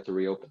decided to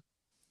reopen.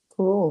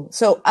 Cool.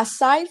 So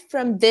aside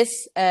from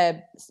this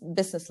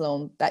business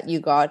loan that you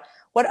got,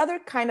 what other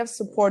kind of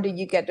support did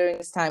you get during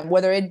this time?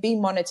 Whether it be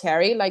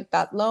monetary, like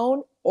that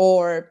loan,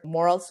 or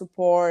moral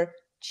support,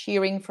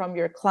 cheering from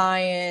your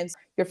clients,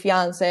 your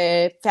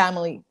fiance,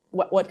 family.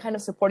 What kind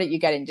of support did you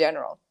get in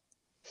general?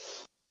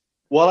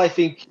 Well, I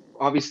think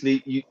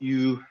obviously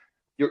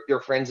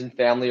your friends and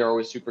family are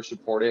always super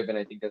supportive, and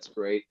I think that's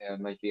great.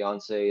 And my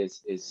fiance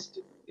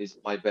is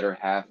my better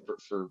half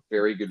for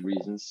very good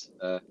reasons.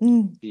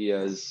 Mm. She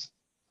has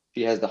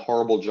she has the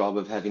horrible job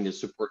of having to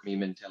support me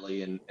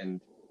mentally,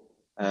 and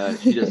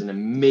she does an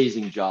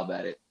amazing job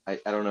at it. I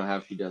don't know how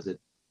she does it.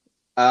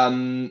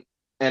 Um,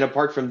 and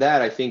apart from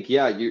that, I think,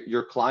 yeah,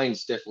 your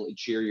clients definitely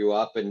cheer you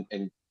up, and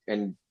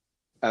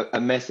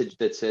a message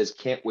that says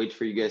can't wait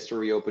for you guys to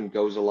reopen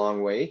goes a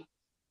long way,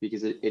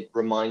 because it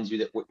reminds you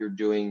that what you're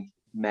doing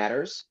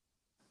matters,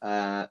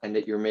 and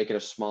that you're making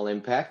a small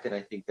impact. And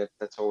I think that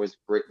that's always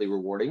greatly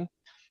rewarding.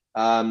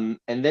 And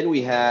then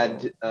we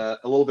had a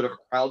little bit of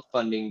a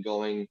crowdfunding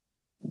going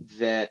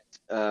that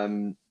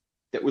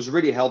that was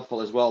really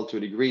helpful as well to a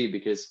degree,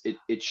 because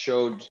it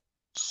showed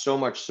so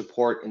much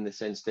support in the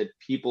sense that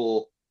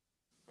people,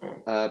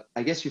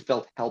 I guess you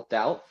felt helped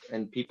out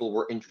and people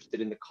were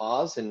interested in the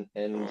cause. And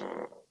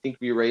I think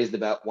we raised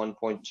about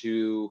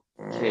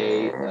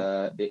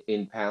 1.2K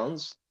in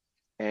pounds,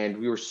 and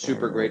we were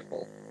super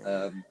grateful.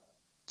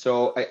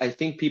 So I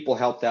think people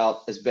helped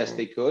out as best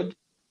they could,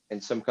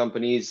 and some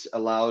companies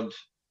allowed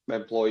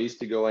employees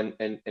to go and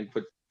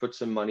put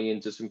some money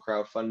into some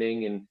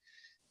crowdfunding,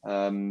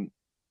 and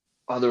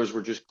others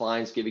were just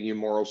clients giving you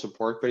moral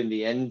support. But in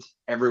the end,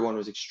 everyone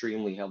was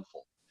extremely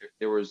helpful.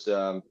 There was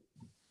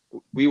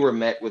we were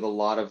met with a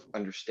lot of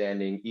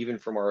understanding, even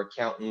from our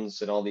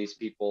accountants and all these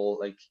people.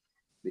 Like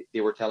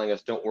they were telling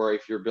us, don't worry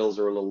if your bills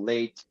are a little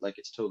late, like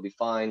it's totally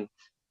fine.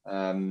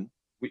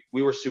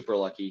 We were super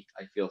lucky,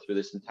 I feel, through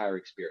this entire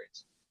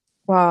experience.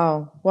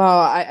 Wow. Wow.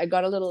 I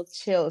got a little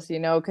chills,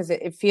 because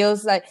it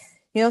feels like,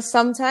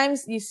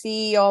 sometimes you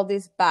see all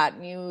this bad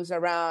news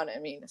around. I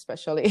mean,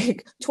 especially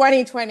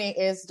 2020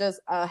 is just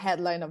a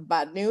headline of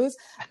bad news.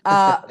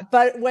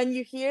 But when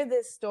you hear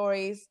these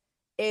stories,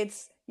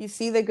 you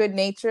see the good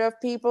nature of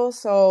people.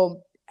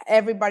 So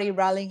everybody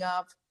rallying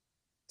up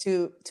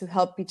to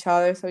help each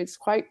other. So it's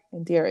quite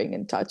endearing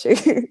and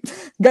touching.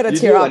 Gotta You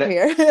tear do, up and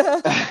here.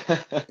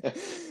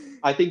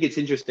 I think it's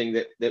interesting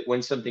that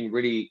when something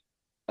really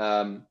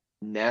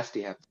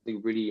nasty happens,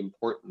 something really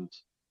important,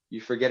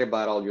 you forget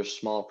about all your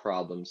small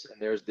problems,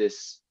 and there's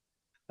this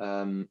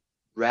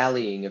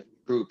rallying of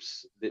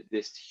groups,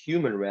 this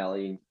human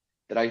rallying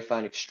that I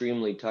find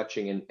extremely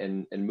touching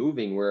and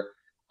moving. Where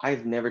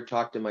I've never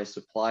talked to my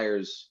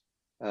suppliers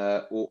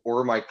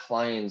or my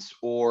clients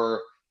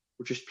or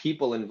just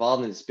people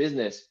involved in this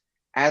business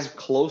as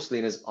closely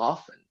and as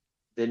often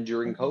than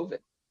during COVID.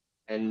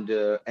 And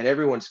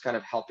everyone's kind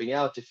of helping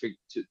out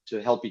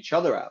to help each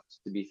other out.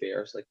 To be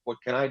fair, it's like, what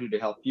can I do to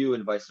help you,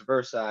 and vice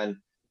versa, and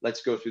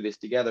let's go through this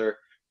together.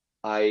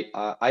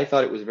 I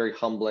thought it was very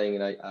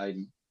humbling, and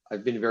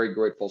I've been very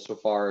grateful so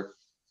far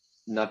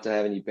not to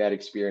have any bad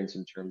experience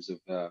in terms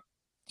of.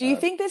 Do you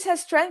think this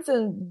has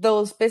strengthened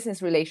those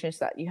business relations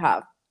that you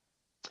have?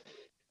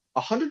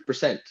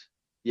 100%,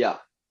 yeah,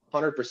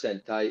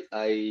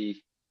 100%.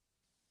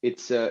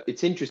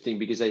 It's interesting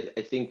because I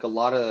think a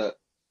lot of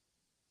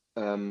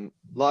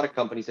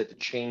companies had to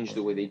change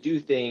the way they do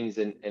things,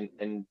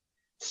 and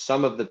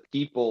some of the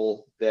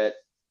people that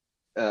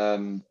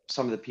some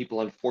of the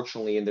people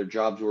unfortunately in their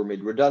jobs were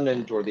made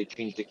redundant, or they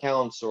changed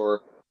accounts,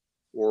 or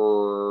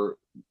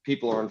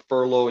people are on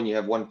furlough and you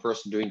have one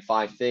person doing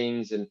five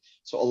things. And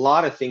so a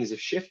lot of things have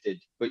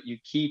shifted, but you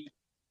keep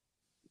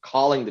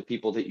calling the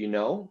people that you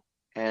know,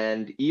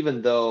 and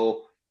even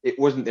though it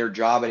wasn't their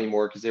job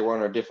anymore because they were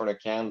on a different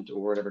account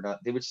or whatever,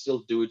 not, they would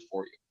still do it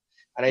for you.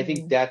 And I think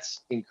Mm-hmm.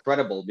 that's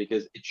incredible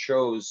because it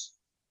shows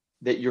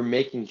that you're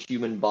making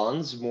human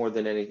bonds more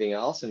than anything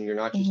else, and you're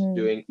not just Mm-hmm.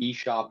 doing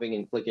e-shopping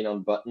and clicking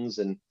on buttons.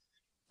 And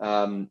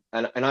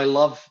I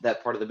love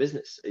that part of the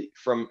business.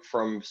 From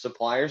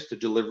suppliers to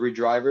delivery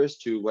drivers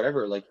to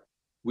whatever. Like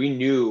we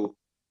knew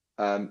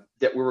that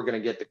we were going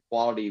to get the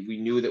quality. We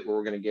knew that we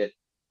were going to get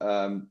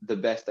the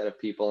best out of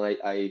people, and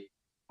I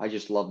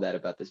just love that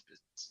about this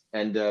business.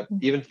 And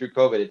even through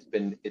COVID, it's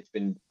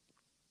been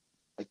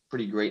like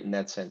pretty great in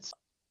that sense.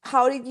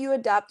 How did you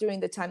adapt during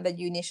the time that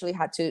you initially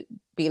had to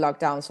be locked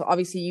down? So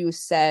obviously you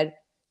said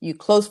you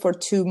closed for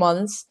 2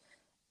 months.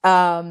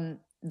 The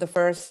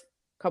first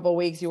couple of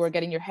weeks you were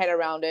getting your head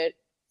around it.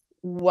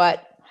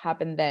 What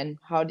happened then?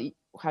 How did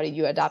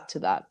you adapt to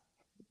that?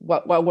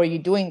 What were you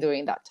doing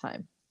during that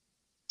time?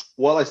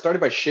 Well, I started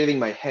by shaving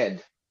my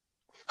head,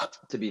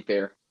 to be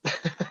fair.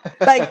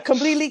 Like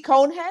completely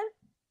cone head?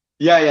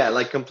 Yeah,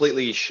 like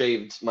completely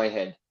shaved my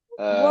head.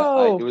 It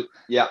Whoa. was,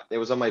 yeah, it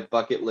was on my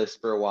bucket list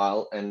for a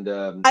while, I and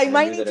I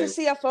might knew need that to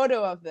see a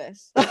photo of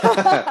this.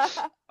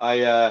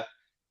 I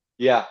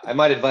yeah, I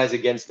might advise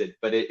against it,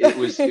 but it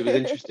was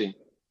interesting.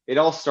 It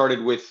all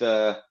started with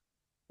uh,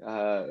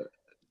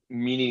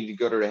 meaning to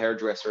go to the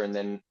hairdresser, and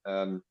then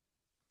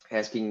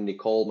asking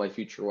Nicole, my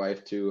future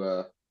wife,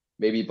 to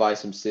maybe buy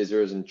some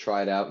scissors and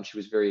try it out, and she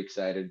was very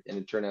excited, and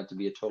it turned out to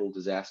be a total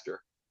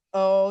disaster.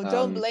 Oh,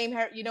 don't Um, blame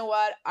her. You know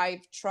what?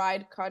 I've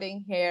tried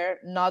cutting hair,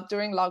 not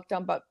during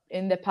lockdown, but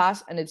in the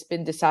past, and it's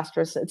been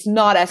disastrous. It's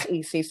not as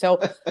easy. So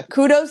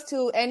kudos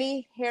to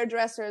any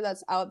hairdresser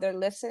that's out there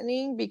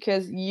listening,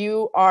 because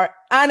you are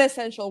an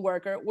essential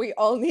worker. We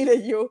all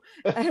needed you.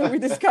 And we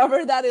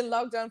discovered that in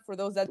lockdown for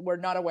those that were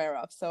not aware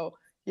of. So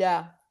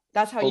yeah,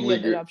 that's how you Totally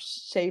ended agree. up A,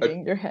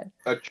 shaving your head.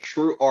 a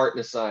true art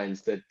and a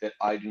science that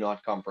I do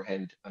not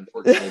comprehend,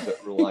 unfortunately, but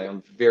rely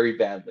on very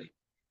badly.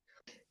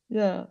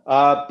 Yeah.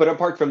 But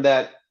apart from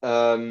that,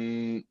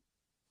 I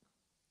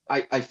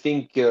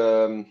think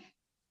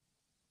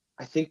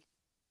I think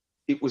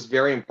it was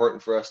very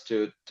important for us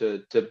to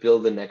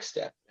build the next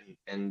step.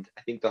 And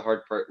I think the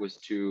hard part was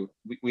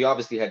we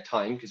obviously had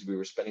time because we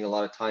were spending a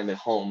lot of time at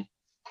home.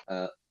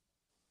 Uh,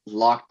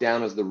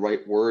 Lockdown is the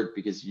right word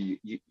because you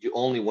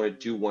only want to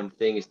do one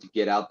thing, is to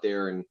get out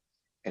there and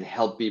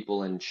help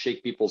people and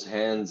shake people's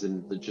hands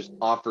and to just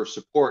offer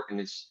support. And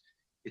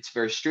it's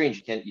very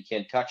strange. You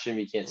can't touch him,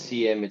 you can't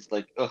see him. It's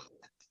like, ugh,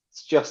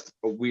 it's just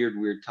a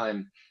weird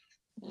time.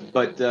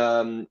 But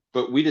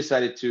we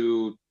decided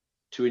to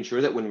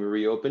ensure that when we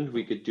reopened,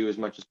 we could do as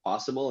much as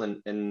possible.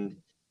 And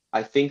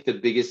I think the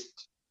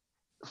biggest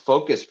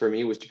focus for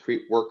me was to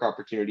create work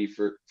opportunity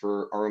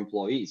for our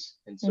employees.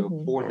 And so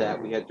Hmm. for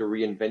that, we had to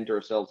reinvent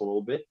ourselves a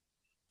little bit.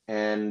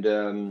 And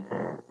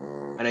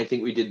I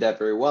think we did that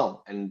very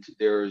well. And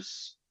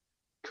there's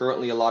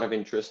currently a lot of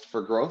interest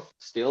for growth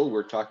still.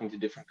 We're talking to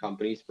different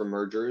companies for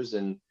mergers,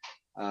 and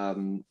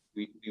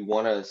we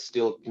want to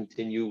still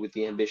continue with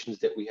the ambitions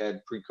that we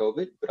had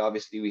pre-COVID, but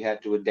obviously we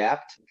had to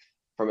adapt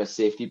from a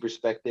safety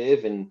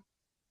perspective. And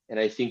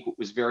I think what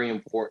was very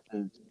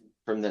important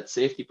from that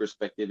safety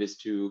perspective is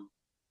to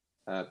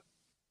uh,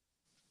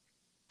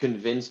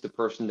 convince the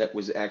person that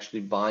was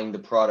actually buying the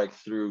product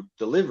through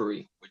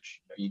delivery,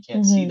 which you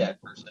can't see Hmm.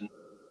 that person,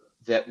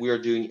 that we are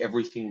doing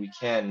everything we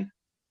can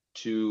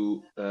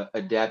to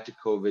adapt to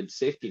COVID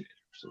safety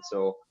measures. And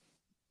so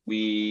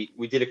we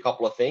did a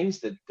couple of things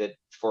that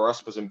for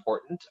us was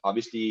important.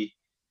 Obviously,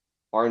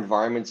 our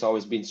environment's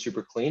always been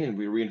super clean, and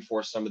we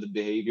reinforce some of the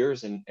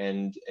behaviors, and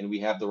we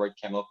have the right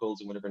chemicals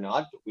and whatever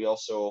not. But we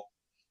also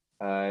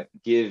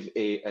give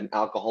an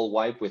alcohol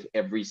wipe with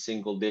every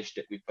single dish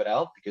that we put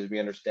out, because we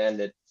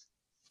understand that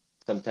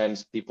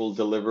sometimes people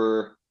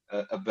deliver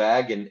a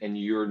bag, and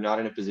you're not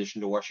in a position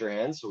to wash your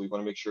hands. So we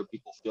want to make sure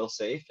people feel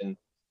safe and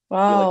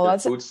feel like Wow, their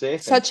that's food's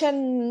safe. And such a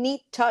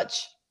neat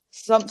touch.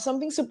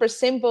 Something super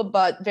simple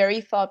but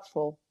very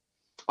thoughtful.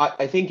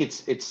 I think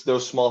it's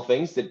those small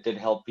things that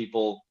help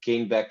people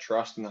gain back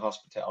trust in the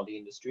hospitality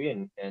industry,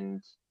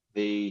 and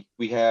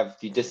we have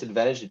the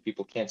disadvantage that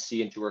people can't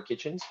see into our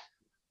kitchens,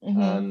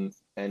 Hmm.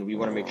 and we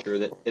want to make sure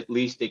that at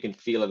least they can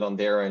feel it on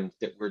their end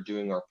that we're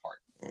doing our part.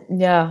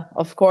 Yeah,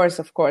 of course,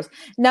 of course.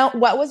 Now,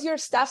 what was your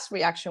staff's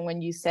reaction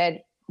when you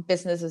said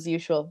business as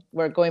usual?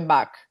 We're going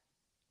back.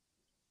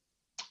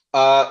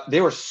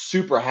 They were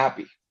super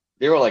happy.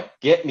 They were like,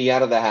 "Get me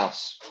out of the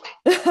house."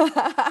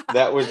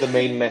 That was the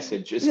main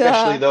message,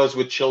 especially Yeah. those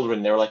with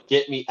children. They were like,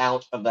 "Get me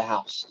out of the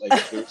house." Like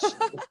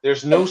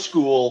there's no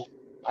school.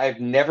 I've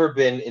never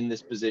been in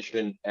this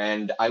position,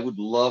 and I would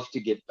love to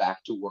get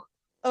back to work.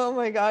 Oh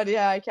my God,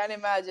 yeah, I can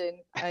imagine.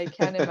 I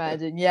can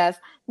imagine. Yes.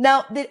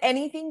 Now, did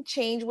anything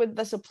change with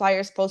the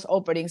suppliers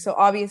post-opening? So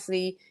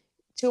obviously,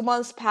 2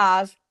 months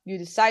passed, you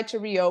decide to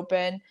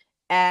reopen,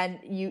 and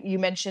you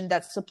mentioned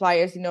that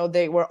suppliers,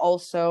 they were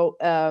also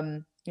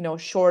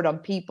short on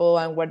people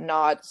and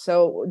whatnot.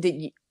 So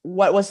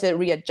what was the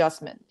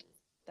readjustment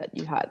that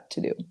you had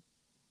to do?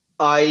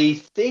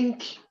 I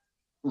think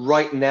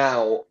right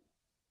now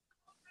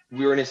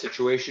we're in a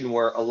situation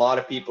where a lot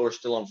of people are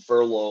still on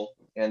furlough,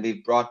 and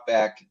they've brought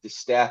back the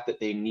staff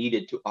that they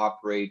needed to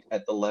operate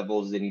at the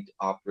levels they need to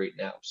operate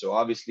now. So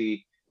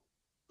obviously,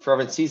 from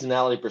a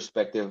seasonality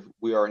perspective,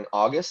 we are in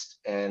August,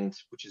 and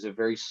which is a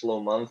very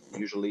slow month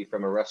usually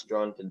from a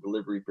restaurant and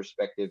delivery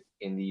perspective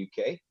in the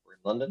UK or in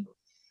London.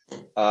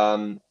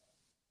 Um,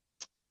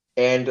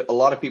 and a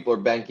lot of people are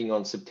banking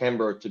on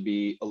September to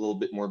be a little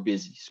bit more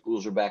busy.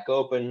 Schools are back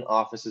open,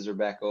 offices are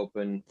back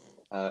open.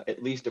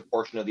 At least a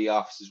portion of the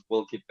offices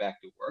will get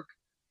back to work.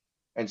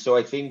 And so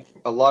I think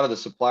a lot of the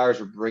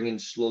suppliers are bringing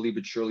slowly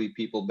but surely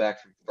people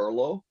back from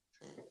furlough,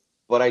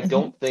 but I Mhm.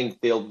 don't think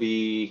they'll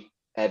be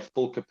at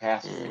full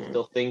capacity. I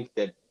still think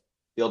that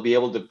they'll be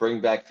able to bring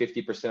back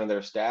 50% of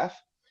their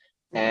staff.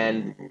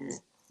 And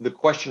the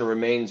question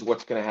remains,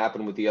 what's going to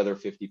happen with the other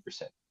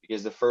 50%?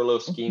 Because the furlough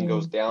scheme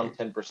goes Mhm. down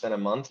 10% a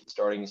month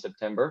starting in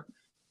September.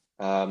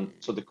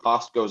 So the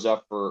cost goes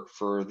up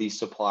for these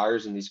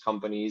suppliers and these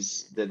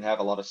companies that have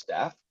a lot of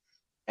staff.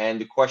 And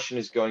the question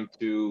is going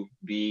to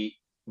be,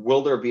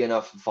 will there be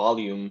enough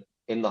volume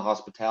in the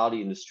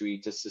hospitality industry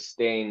to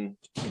sustain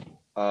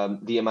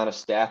the amount of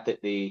staff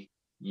that they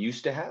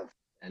used to have?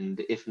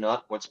 And if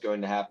not, what's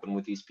going to happen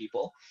with these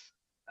people?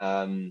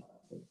 Um,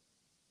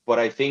 but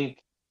I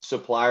think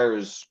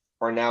suppliers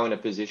are now in a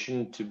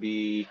position to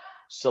be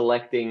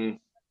selecting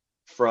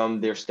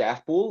from their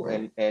staff pool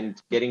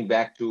and getting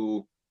back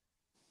to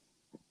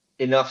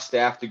enough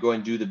staff to go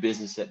and do the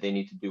business that they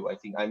need to do. I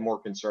think I'm more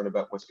concerned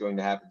about what's going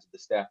to happen to the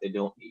staff they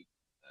don't need.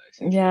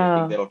 Essentially, I think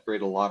Yeah, that'll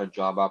create a lot of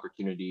job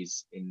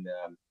opportunities in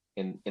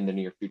the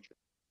near future.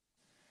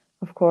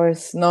 of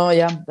course. No,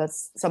 yeah,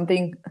 that's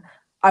something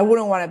I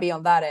wouldn't want to be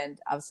on that end.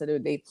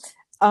 Absolutely.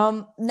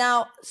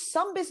 Now,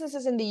 some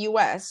businesses in the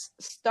US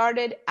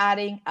started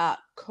adding a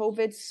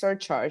COVID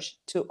surcharge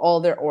to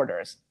all their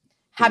orders.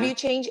 Have Mhm. you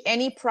changed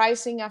any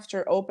pricing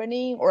after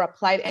opening or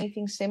applied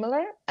anything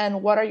similar?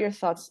 And what are your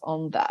thoughts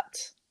on that?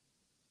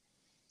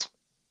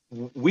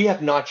 We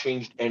have not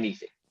changed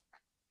anything.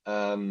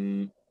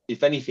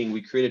 If anything,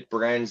 we created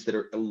brands that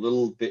are a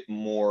little bit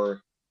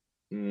more,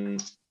 mm,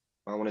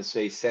 I want to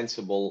say,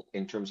 sensible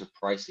in terms of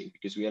pricing,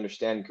 because we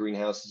understand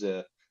Greenhouse is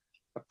a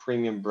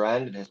premium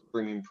brand. It has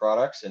premium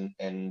products, and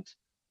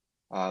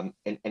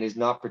is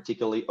not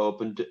particularly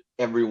open to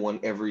everyone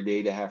every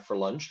day to have for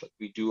lunch. Like,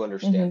 we do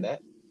understand Hmm.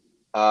 that.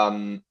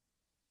 Um,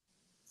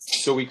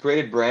 So we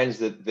created brands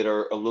that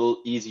are a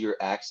little easier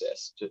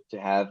access to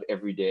have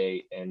every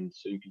day, and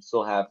so you can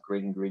still have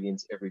great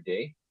ingredients every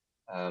day.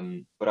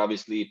 But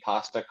obviously,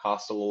 pasta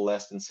costs a little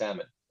less than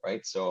salmon,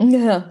 right? So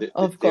Yeah,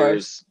 of course.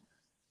 there's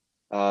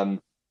um,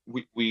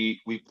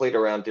 we played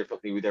around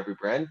differently with every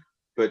brand,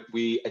 but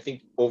we I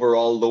think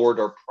overall lowered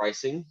our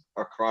pricing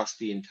across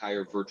the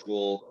entire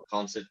virtual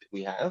concept that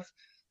we have.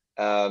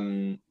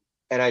 Um,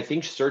 and I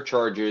think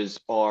surcharges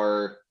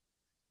are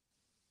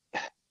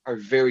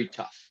very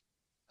tough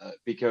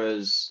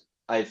because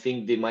I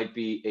think they might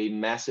be a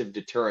massive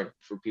deterrent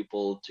for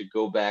people to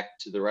go back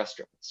to the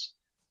restaurants.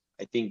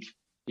 I think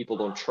people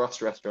don't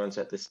trust restaurants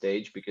at this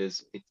stage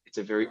because it's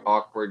a very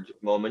awkward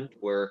moment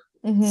where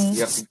Hmm.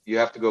 you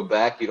have to go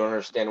back. You don't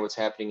understand what's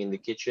happening in the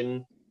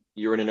kitchen.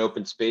 You're in an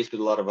open space with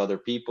a lot of other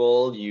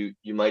people. You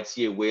might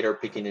see a waiter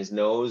picking his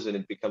nose and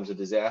it becomes a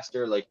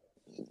disaster. Like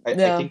I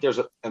Yeah. think there's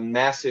a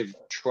massive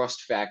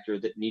trust factor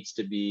that needs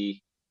to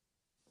be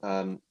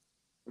um,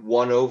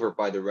 won over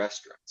by the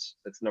restaurants.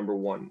 That's number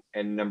one.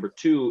 And number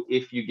two,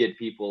 if you get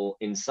people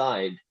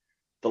inside,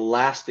 the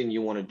last thing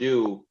you want to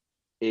do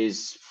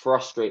is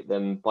frustrate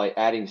them by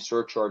adding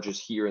surcharges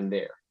here and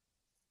there.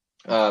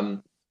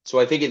 Um, so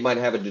I think it might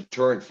have a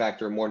deterrent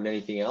factor more than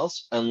anything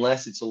else,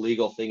 unless it's a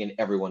legal thing and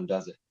everyone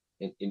does it,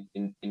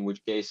 in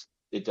which case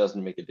it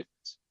doesn't make a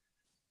difference.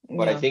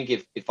 But I Yeah. think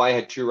if I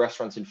had two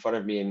restaurants in front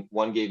of me and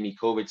one gave me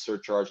COVID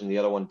surcharge and the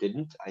other one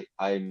didn't,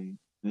 I'm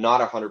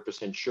not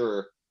 100%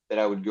 sure that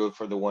I would go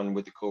for the one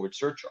with the COVID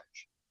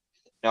surcharge.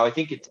 Now, I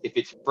think if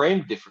it's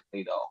framed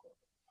differently,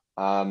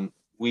 though,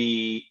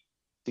 we,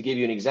 to give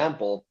you an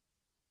example,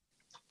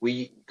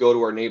 we go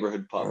to our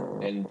neighborhood pub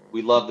and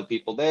we love the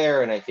people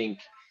there, and I think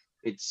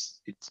it's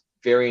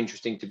very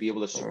interesting to be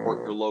able to support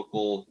your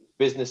local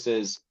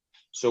businesses.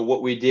 So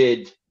what we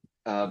did,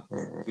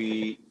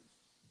 we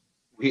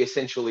we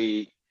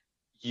essentially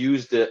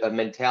used a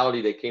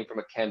mentality that came from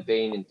a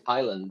campaign in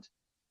Thailand,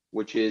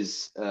 which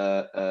is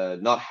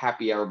not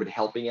happy hour but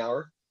helping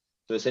hour.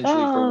 So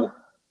essentially, Ah.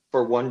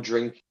 for one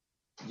drink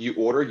you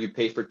order, you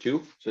pay for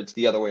two. So it's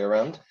the other way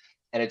around,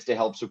 and it's to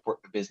help support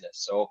the business.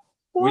 So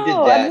we did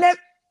Whoa, that.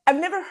 I've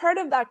never heard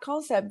of that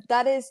concept.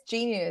 That is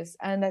genius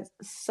and that's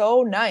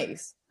so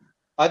nice.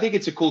 I think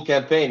it's a cool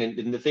campaign,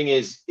 and the thing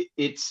is,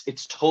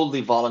 it's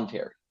totally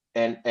voluntary,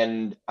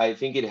 and I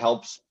think it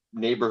helps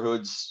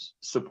neighborhoods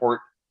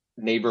support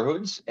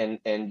neighborhoods, and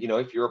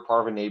if you're a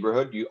part of a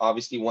neighborhood, you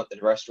obviously want the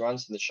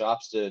restaurants and the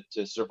shops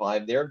to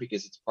survive there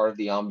because it's part of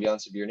the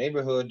ambiance of your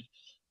neighborhood,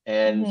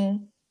 and Hmm.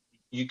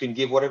 you can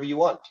give whatever you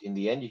want. In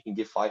the end, you can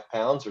give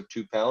 £5 or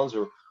 £2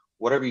 or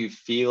whatever you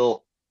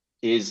feel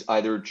is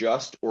either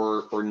just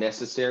or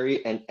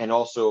necessary, and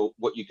also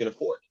what you can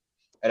afford.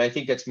 And I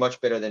think that's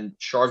much better than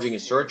charging a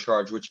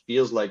surcharge, which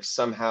feels like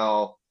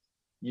somehow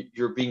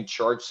you're being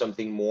charged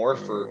something more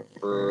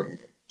for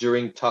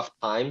during tough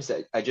times.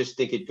 I just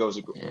think it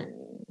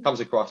comes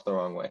across the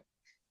wrong way.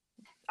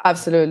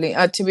 Absolutely.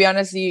 To be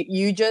honest,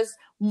 you just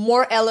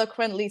more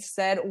eloquently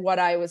said what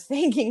I was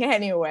thinking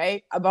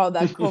anyway about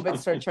that COVID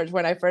surcharge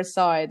when I first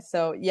saw it.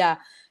 So yeah.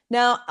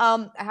 Now,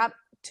 I have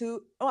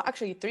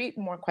actually three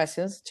more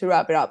questions to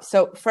wrap it up.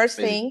 So first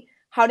Amazing. thing,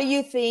 how do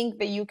you think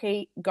the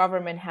UK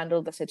government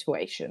handled the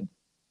situation?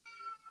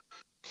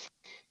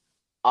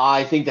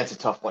 I think that's a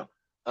tough one.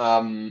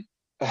 Um,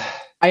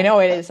 I know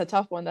it is a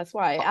tough one. That's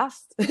why I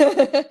asked.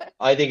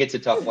 I think it's a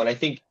tough one. I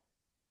think,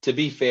 to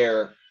be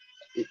fair,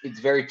 it's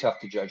very tough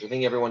to judge. I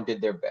think everyone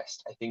did their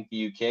best. I think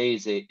the UK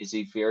is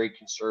a very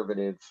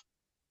conservative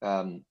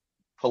um,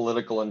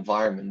 political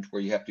environment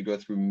where you have to go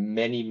through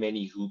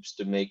many hoops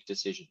to make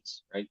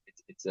decisions. Right?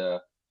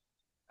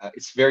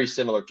 It's very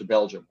similar to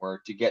Belgium,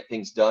 where to get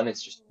things done,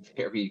 it's just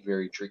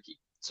very tricky.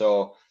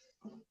 So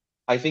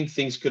I think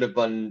things could have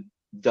been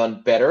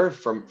done better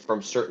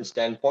from certain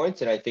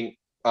standpoints, and I think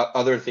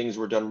other things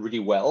were done really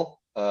well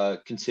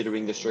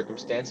considering the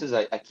circumstances.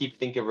 I keep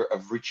thinking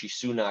of Richie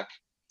Sunak,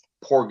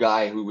 poor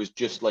guy who was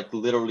just like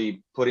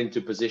literally put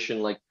into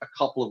position like a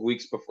couple of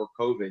weeks before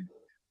COVID,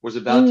 was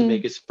about to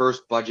make Mm. his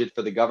first budget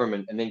for the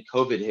government, and then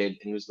COVID hit, and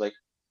he was like,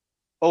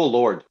 "Oh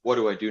Lord, what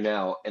do I do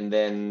now?" And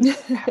then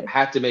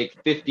had to make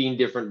 15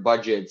 different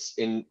budgets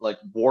in like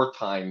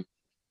wartime.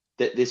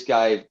 That this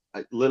guy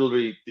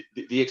literally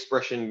the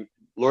expression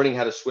 "learning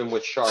how to swim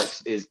with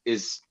sharks"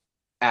 is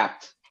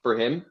apt for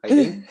him, I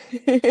think.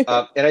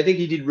 And I think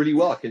he did really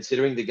well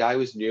considering the guy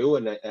was new,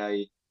 and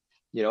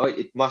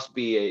it must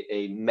be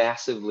a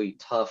massively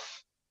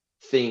tough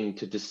thing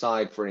to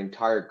decide for an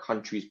entire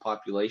country's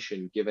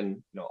population,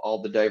 given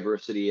all the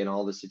diversity and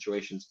all the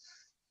situations.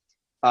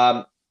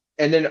 Um,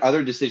 and then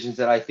other decisions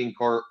that I think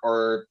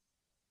are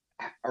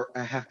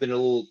have been a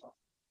little,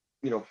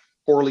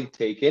 poorly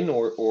taken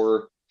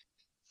or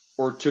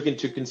took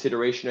into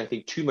consideration, I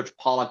think, too much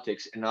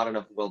politics and not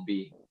enough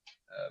well-being.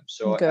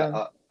 So Okay.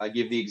 I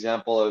give the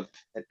example of,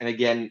 and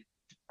again,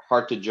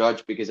 hard to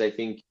judge because I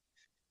think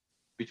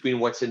between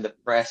what's in the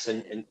press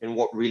and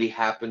what really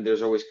happened,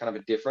 there's always kind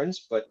of a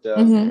difference. But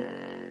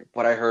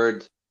I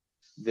heard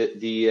that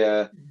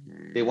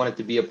they wanted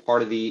to be a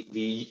part of the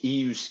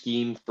EU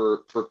scheme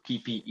for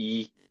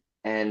PPE,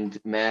 and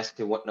masks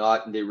and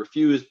whatnot, and they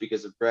refused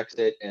because of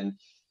Brexit. And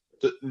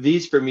so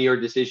these for me are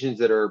decisions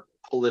that are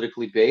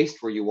politically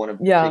based, where you want to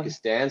take a Yeah.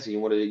 stance and you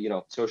want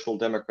to, social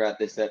democrat,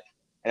 this, that.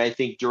 And I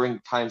think during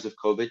times of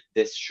COVID,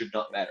 this should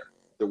not matter.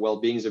 The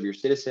well-beings of your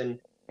citizen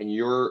and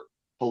your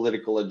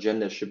political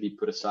agenda should be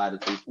put aside,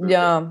 at least for a bit.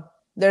 Yeah.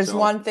 There's So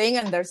one thing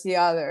and there's the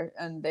other,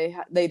 and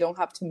they don't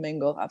have to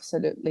mingle.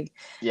 Absolutely.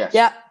 yes.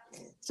 Yeah.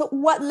 So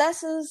what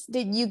lessons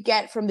did you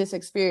get from this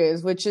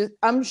experience? Which is,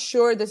 I'm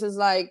sure this is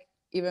like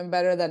even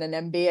better than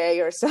an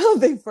MBA or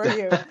something for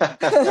you.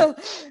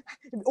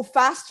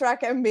 Fast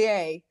track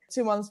MBA,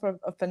 2 months for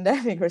a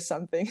pandemic or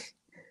something.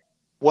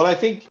 Well, I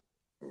think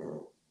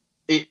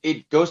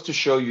it goes to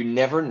show you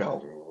never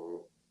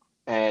know,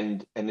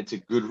 and it's a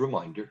good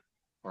reminder,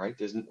 right?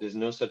 There's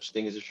no such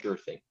thing as a sure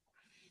thing.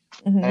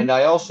 Mm-hmm. And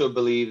I also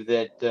believe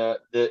that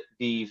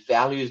the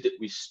values that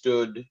we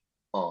stood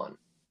on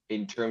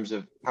in terms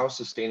of how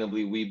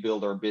sustainably we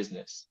build our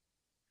business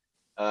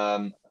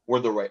were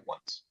the right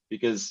ones.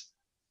 Because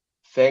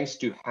thanks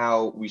to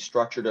how we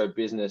structured our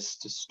business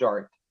to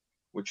start,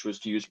 which was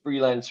to use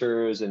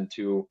freelancers and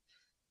to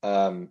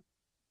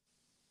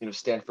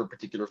stand for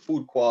particular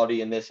food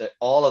quality and this,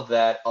 all of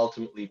that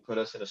ultimately put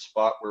us in a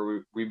spot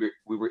where we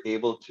were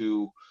able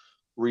to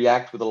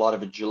react with a lot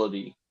of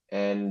agility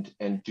and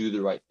do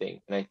the right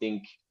thing. And I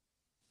think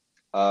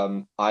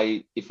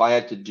if I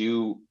had to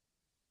do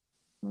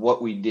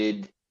what we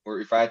did, or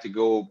if I had to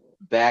go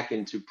back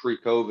into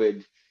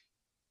pre-COVID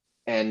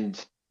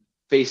and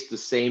face the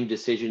same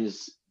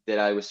decisions that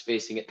I was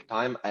facing at the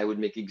time, I would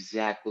make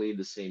exactly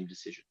the same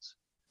decisions.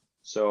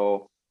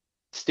 So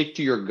stick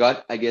to your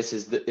gut, I guess,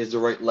 is the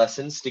right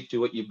lesson. Stick to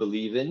what you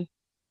believe in,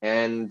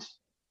 and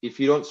if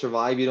you don't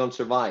survive, you don't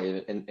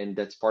survive, and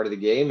that's part of the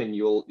game. And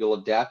you'll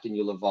adapt and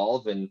you'll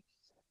evolve. And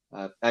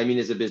I mean,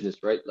 as a business,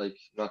 right? Like,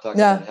 I'm not talking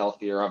about Yeah. health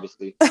here,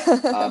 obviously.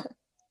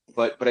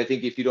 But I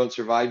think if you don't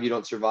survive, you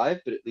don't survive.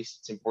 But at least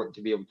it's important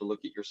to be able to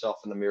look at yourself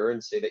in the mirror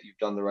and say that you've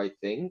done the right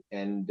thing,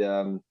 and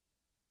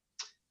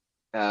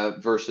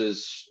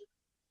versus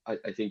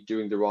I think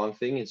doing the wrong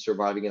thing and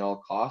surviving at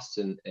all costs,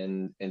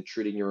 and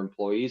treating your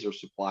employees or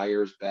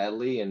suppliers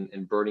badly,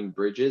 and burning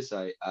bridges.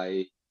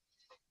 I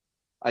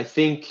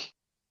think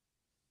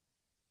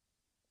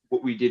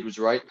what we did was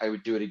right. I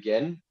would do it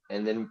again.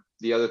 And then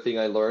the other thing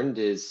I learned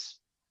is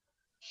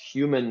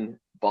human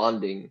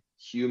bonding,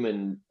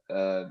 human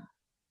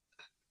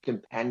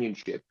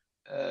companionship,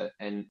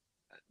 and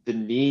the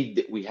need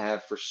that we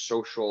have for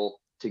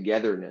social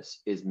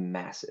togetherness is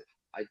massive.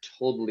 I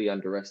totally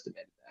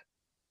underestimated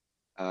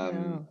that.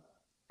 Yeah.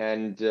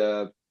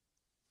 And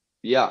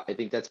yeah, I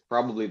think that's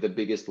probably the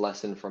biggest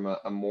lesson from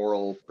a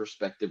moral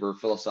perspective or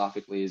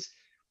philosophically, is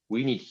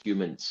we need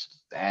humans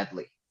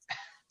badly.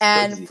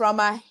 And Crazy.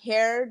 from a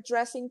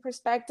hairdressing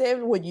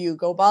perspective, would you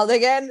go bald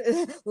again?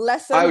 I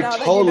Lesson would now that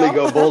you totally know.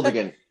 go bold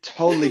again.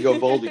 Totally go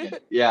bold again.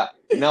 Yeah.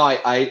 No,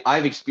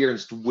 I've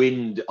experienced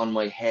wind on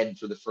my head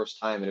for the first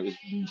time, and it was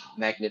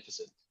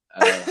magnificent.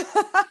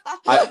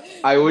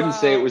 I wouldn't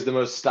say it Wow. was the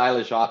most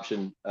stylish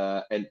option,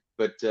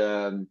 but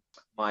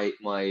my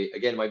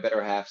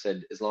better half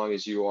said, as long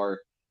as you are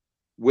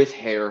with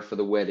hair for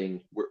the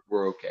wedding,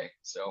 we're okay.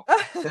 So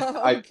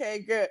I Okay,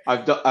 good.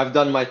 I've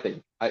done my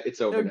thing.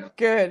 It's over Oh, now.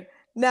 good.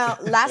 Now,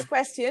 last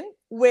question.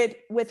 With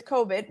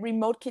COVID,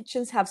 remote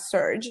kitchens have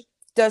surged.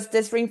 Does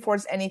this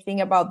reinforce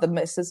anything about the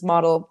business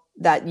model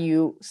that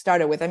you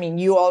started with? I mean,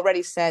 you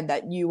already said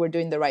that you were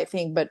doing the right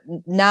thing, but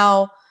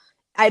now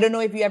I don't know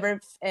if you ever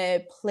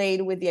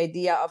played with the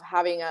idea of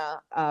having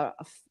a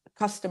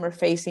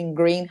customer-facing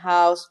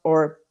greenhouse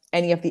or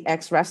any of the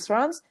ex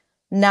restaurants.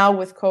 Now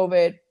with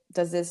COVID,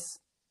 does this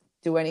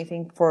do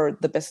anything for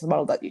the business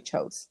model that you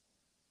chose?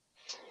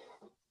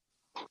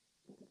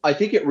 I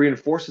think it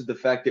reinforces the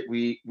fact that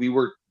we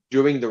were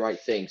doing the right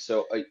thing.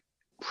 So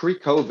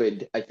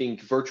pre-COVID, I think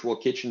virtual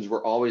kitchens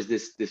were always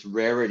this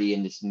rarity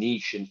and this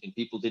niche, and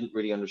people didn't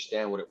really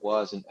understand what it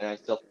was, and I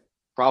still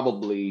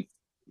probably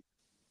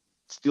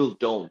still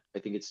don't. I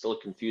think it's still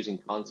a confusing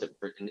concept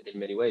in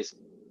many ways.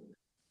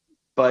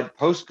 But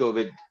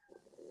post-COVID,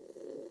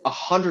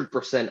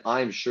 100%,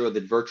 I'm sure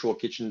that virtual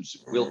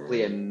kitchens will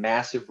play a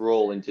massive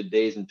role in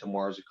today's and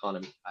tomorrow's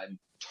economy. I'm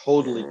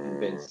totally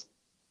convinced.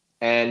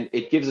 And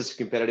it gives us a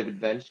competitive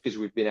advantage because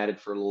we've been at it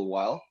for a little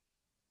while.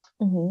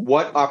 Mm-hmm.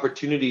 What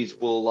opportunities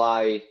will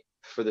lie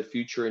for the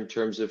future in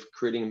terms of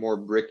creating more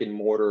brick and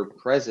mortar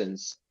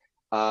presence?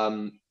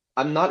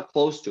 I'm not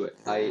close to it.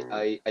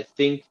 I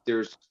think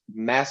there's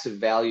massive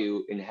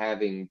value in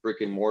having brick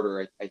and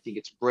mortar. I think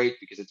it's great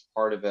because it's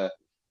part of a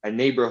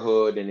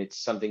neighborhood, and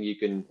it's something you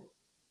can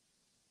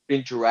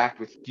interact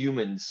with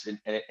humans,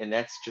 and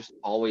that's just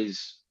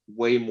always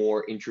way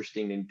more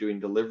interesting than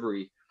doing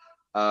delivery.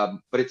 But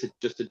it's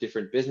just a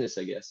different business,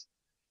 I guess.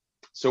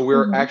 So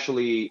we're Mm-hmm.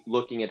 actually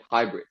looking at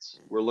hybrids.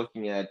 We're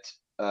looking at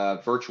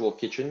virtual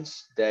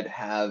kitchens that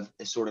have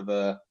a sort of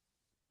a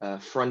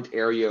front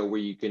area where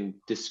you can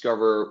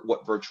discover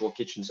what virtual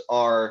kitchens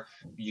are.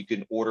 You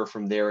can order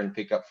from there and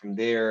pick up from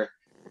there.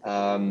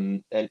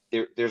 And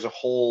there's a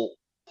whole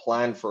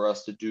plan for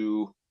us to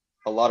do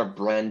a lot of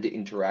brand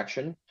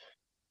interaction.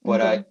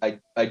 but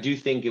I do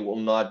think it will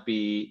not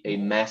be a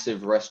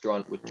massive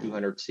restaurant with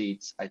 200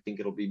 seats. I think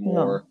it'll be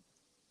more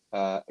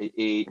a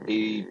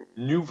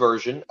new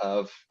version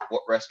of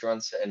what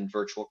restaurants and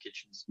virtual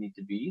kitchens need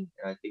to be.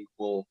 And I think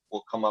we'll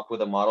come up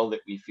with a model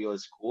that we feel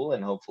is cool,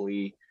 and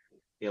hopefully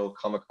it'll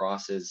come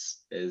across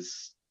as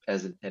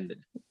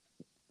intended.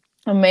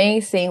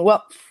 Amazing.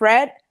 Well,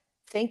 Fred,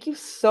 thank you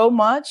so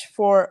much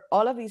for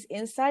all of these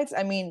insights.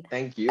 I mean,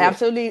 thank you.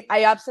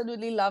 I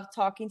absolutely love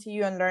talking to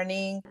you and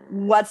learning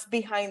what's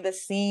behind the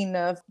scene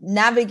of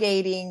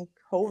navigating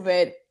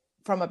COVID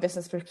from a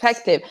business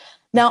perspective.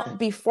 Now,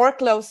 before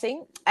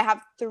closing, I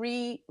have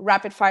 3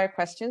 rapid fire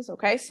questions.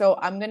 Okay. So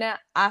I'm going to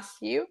ask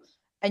you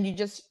and you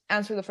just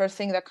answer the first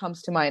thing that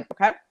comes to mind.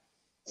 Okay.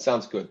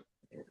 Sounds good.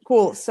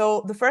 Cool.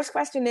 So the first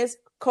question is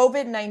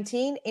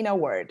COVID-19 in a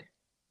word.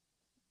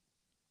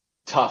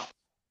 Tough.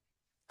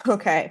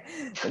 Okay.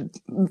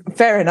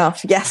 Fair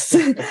enough. Yes.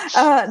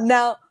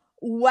 Now,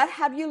 what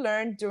have you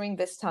learned during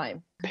this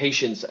time?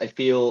 Patience. I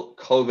feel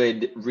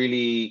COVID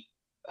really,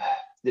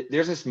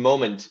 there's these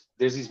moments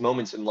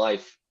in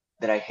life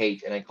that I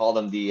hate, and I call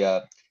them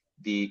the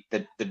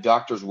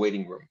doctor's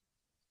waiting room,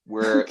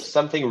 where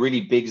something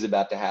really big is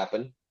about to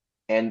happen,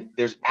 and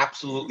there's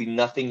absolutely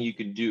nothing you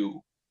can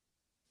do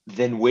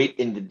than wait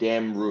in the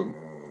damn room,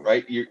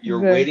 right? You're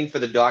waiting for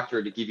the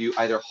doctor to give you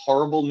either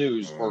horrible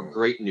news or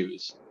great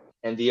news,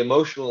 and the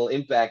emotional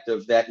impact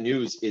of that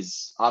news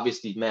is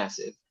obviously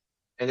massive,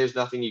 and there's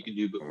nothing you can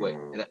do but wait.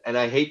 And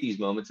I hate these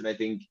moments, and I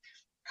think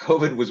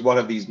COVID was one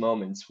of these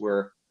moments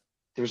where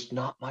there's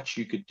not much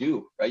you could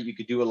do, right? You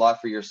could do a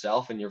lot for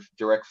yourself and your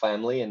direct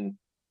family,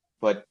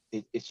 but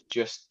it's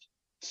just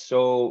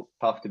so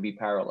tough to be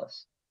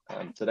powerless.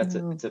 So that's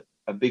it's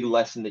a big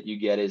lesson that you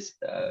get is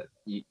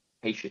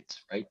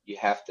patience, right? You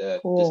have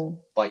to just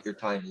bite your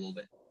time a little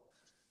bit.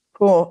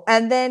 Cool.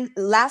 And then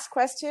last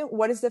question,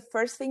 what is the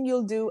first thing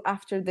you'll do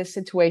after this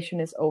situation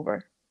is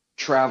over?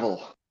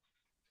 Travel.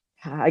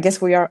 I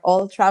guess we are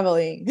all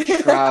traveling.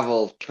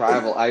 Travel.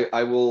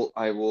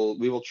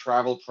 We will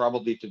travel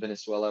probably to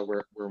Venezuela,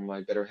 where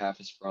my better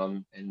half is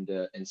from, and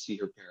see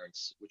her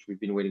parents, which we've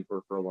been waiting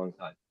for a long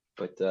time.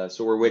 But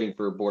so we're waiting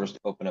for borders to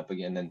open up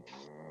again and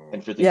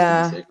for things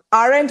to be safer.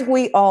 Aren't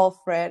we all,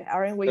 Fred?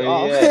 Aren't we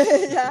all?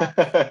 Yes.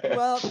 Yeah.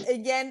 Well,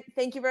 again,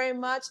 thank you very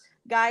much.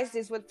 Guys,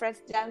 this was Fred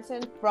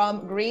Jansen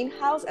from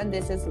Greenhouse, and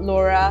this is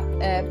Laura,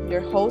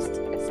 your host,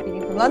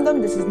 speaking from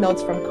London. This is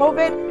Notes from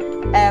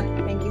COVID.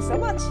 Thank you so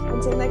much.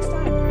 Until next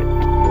time.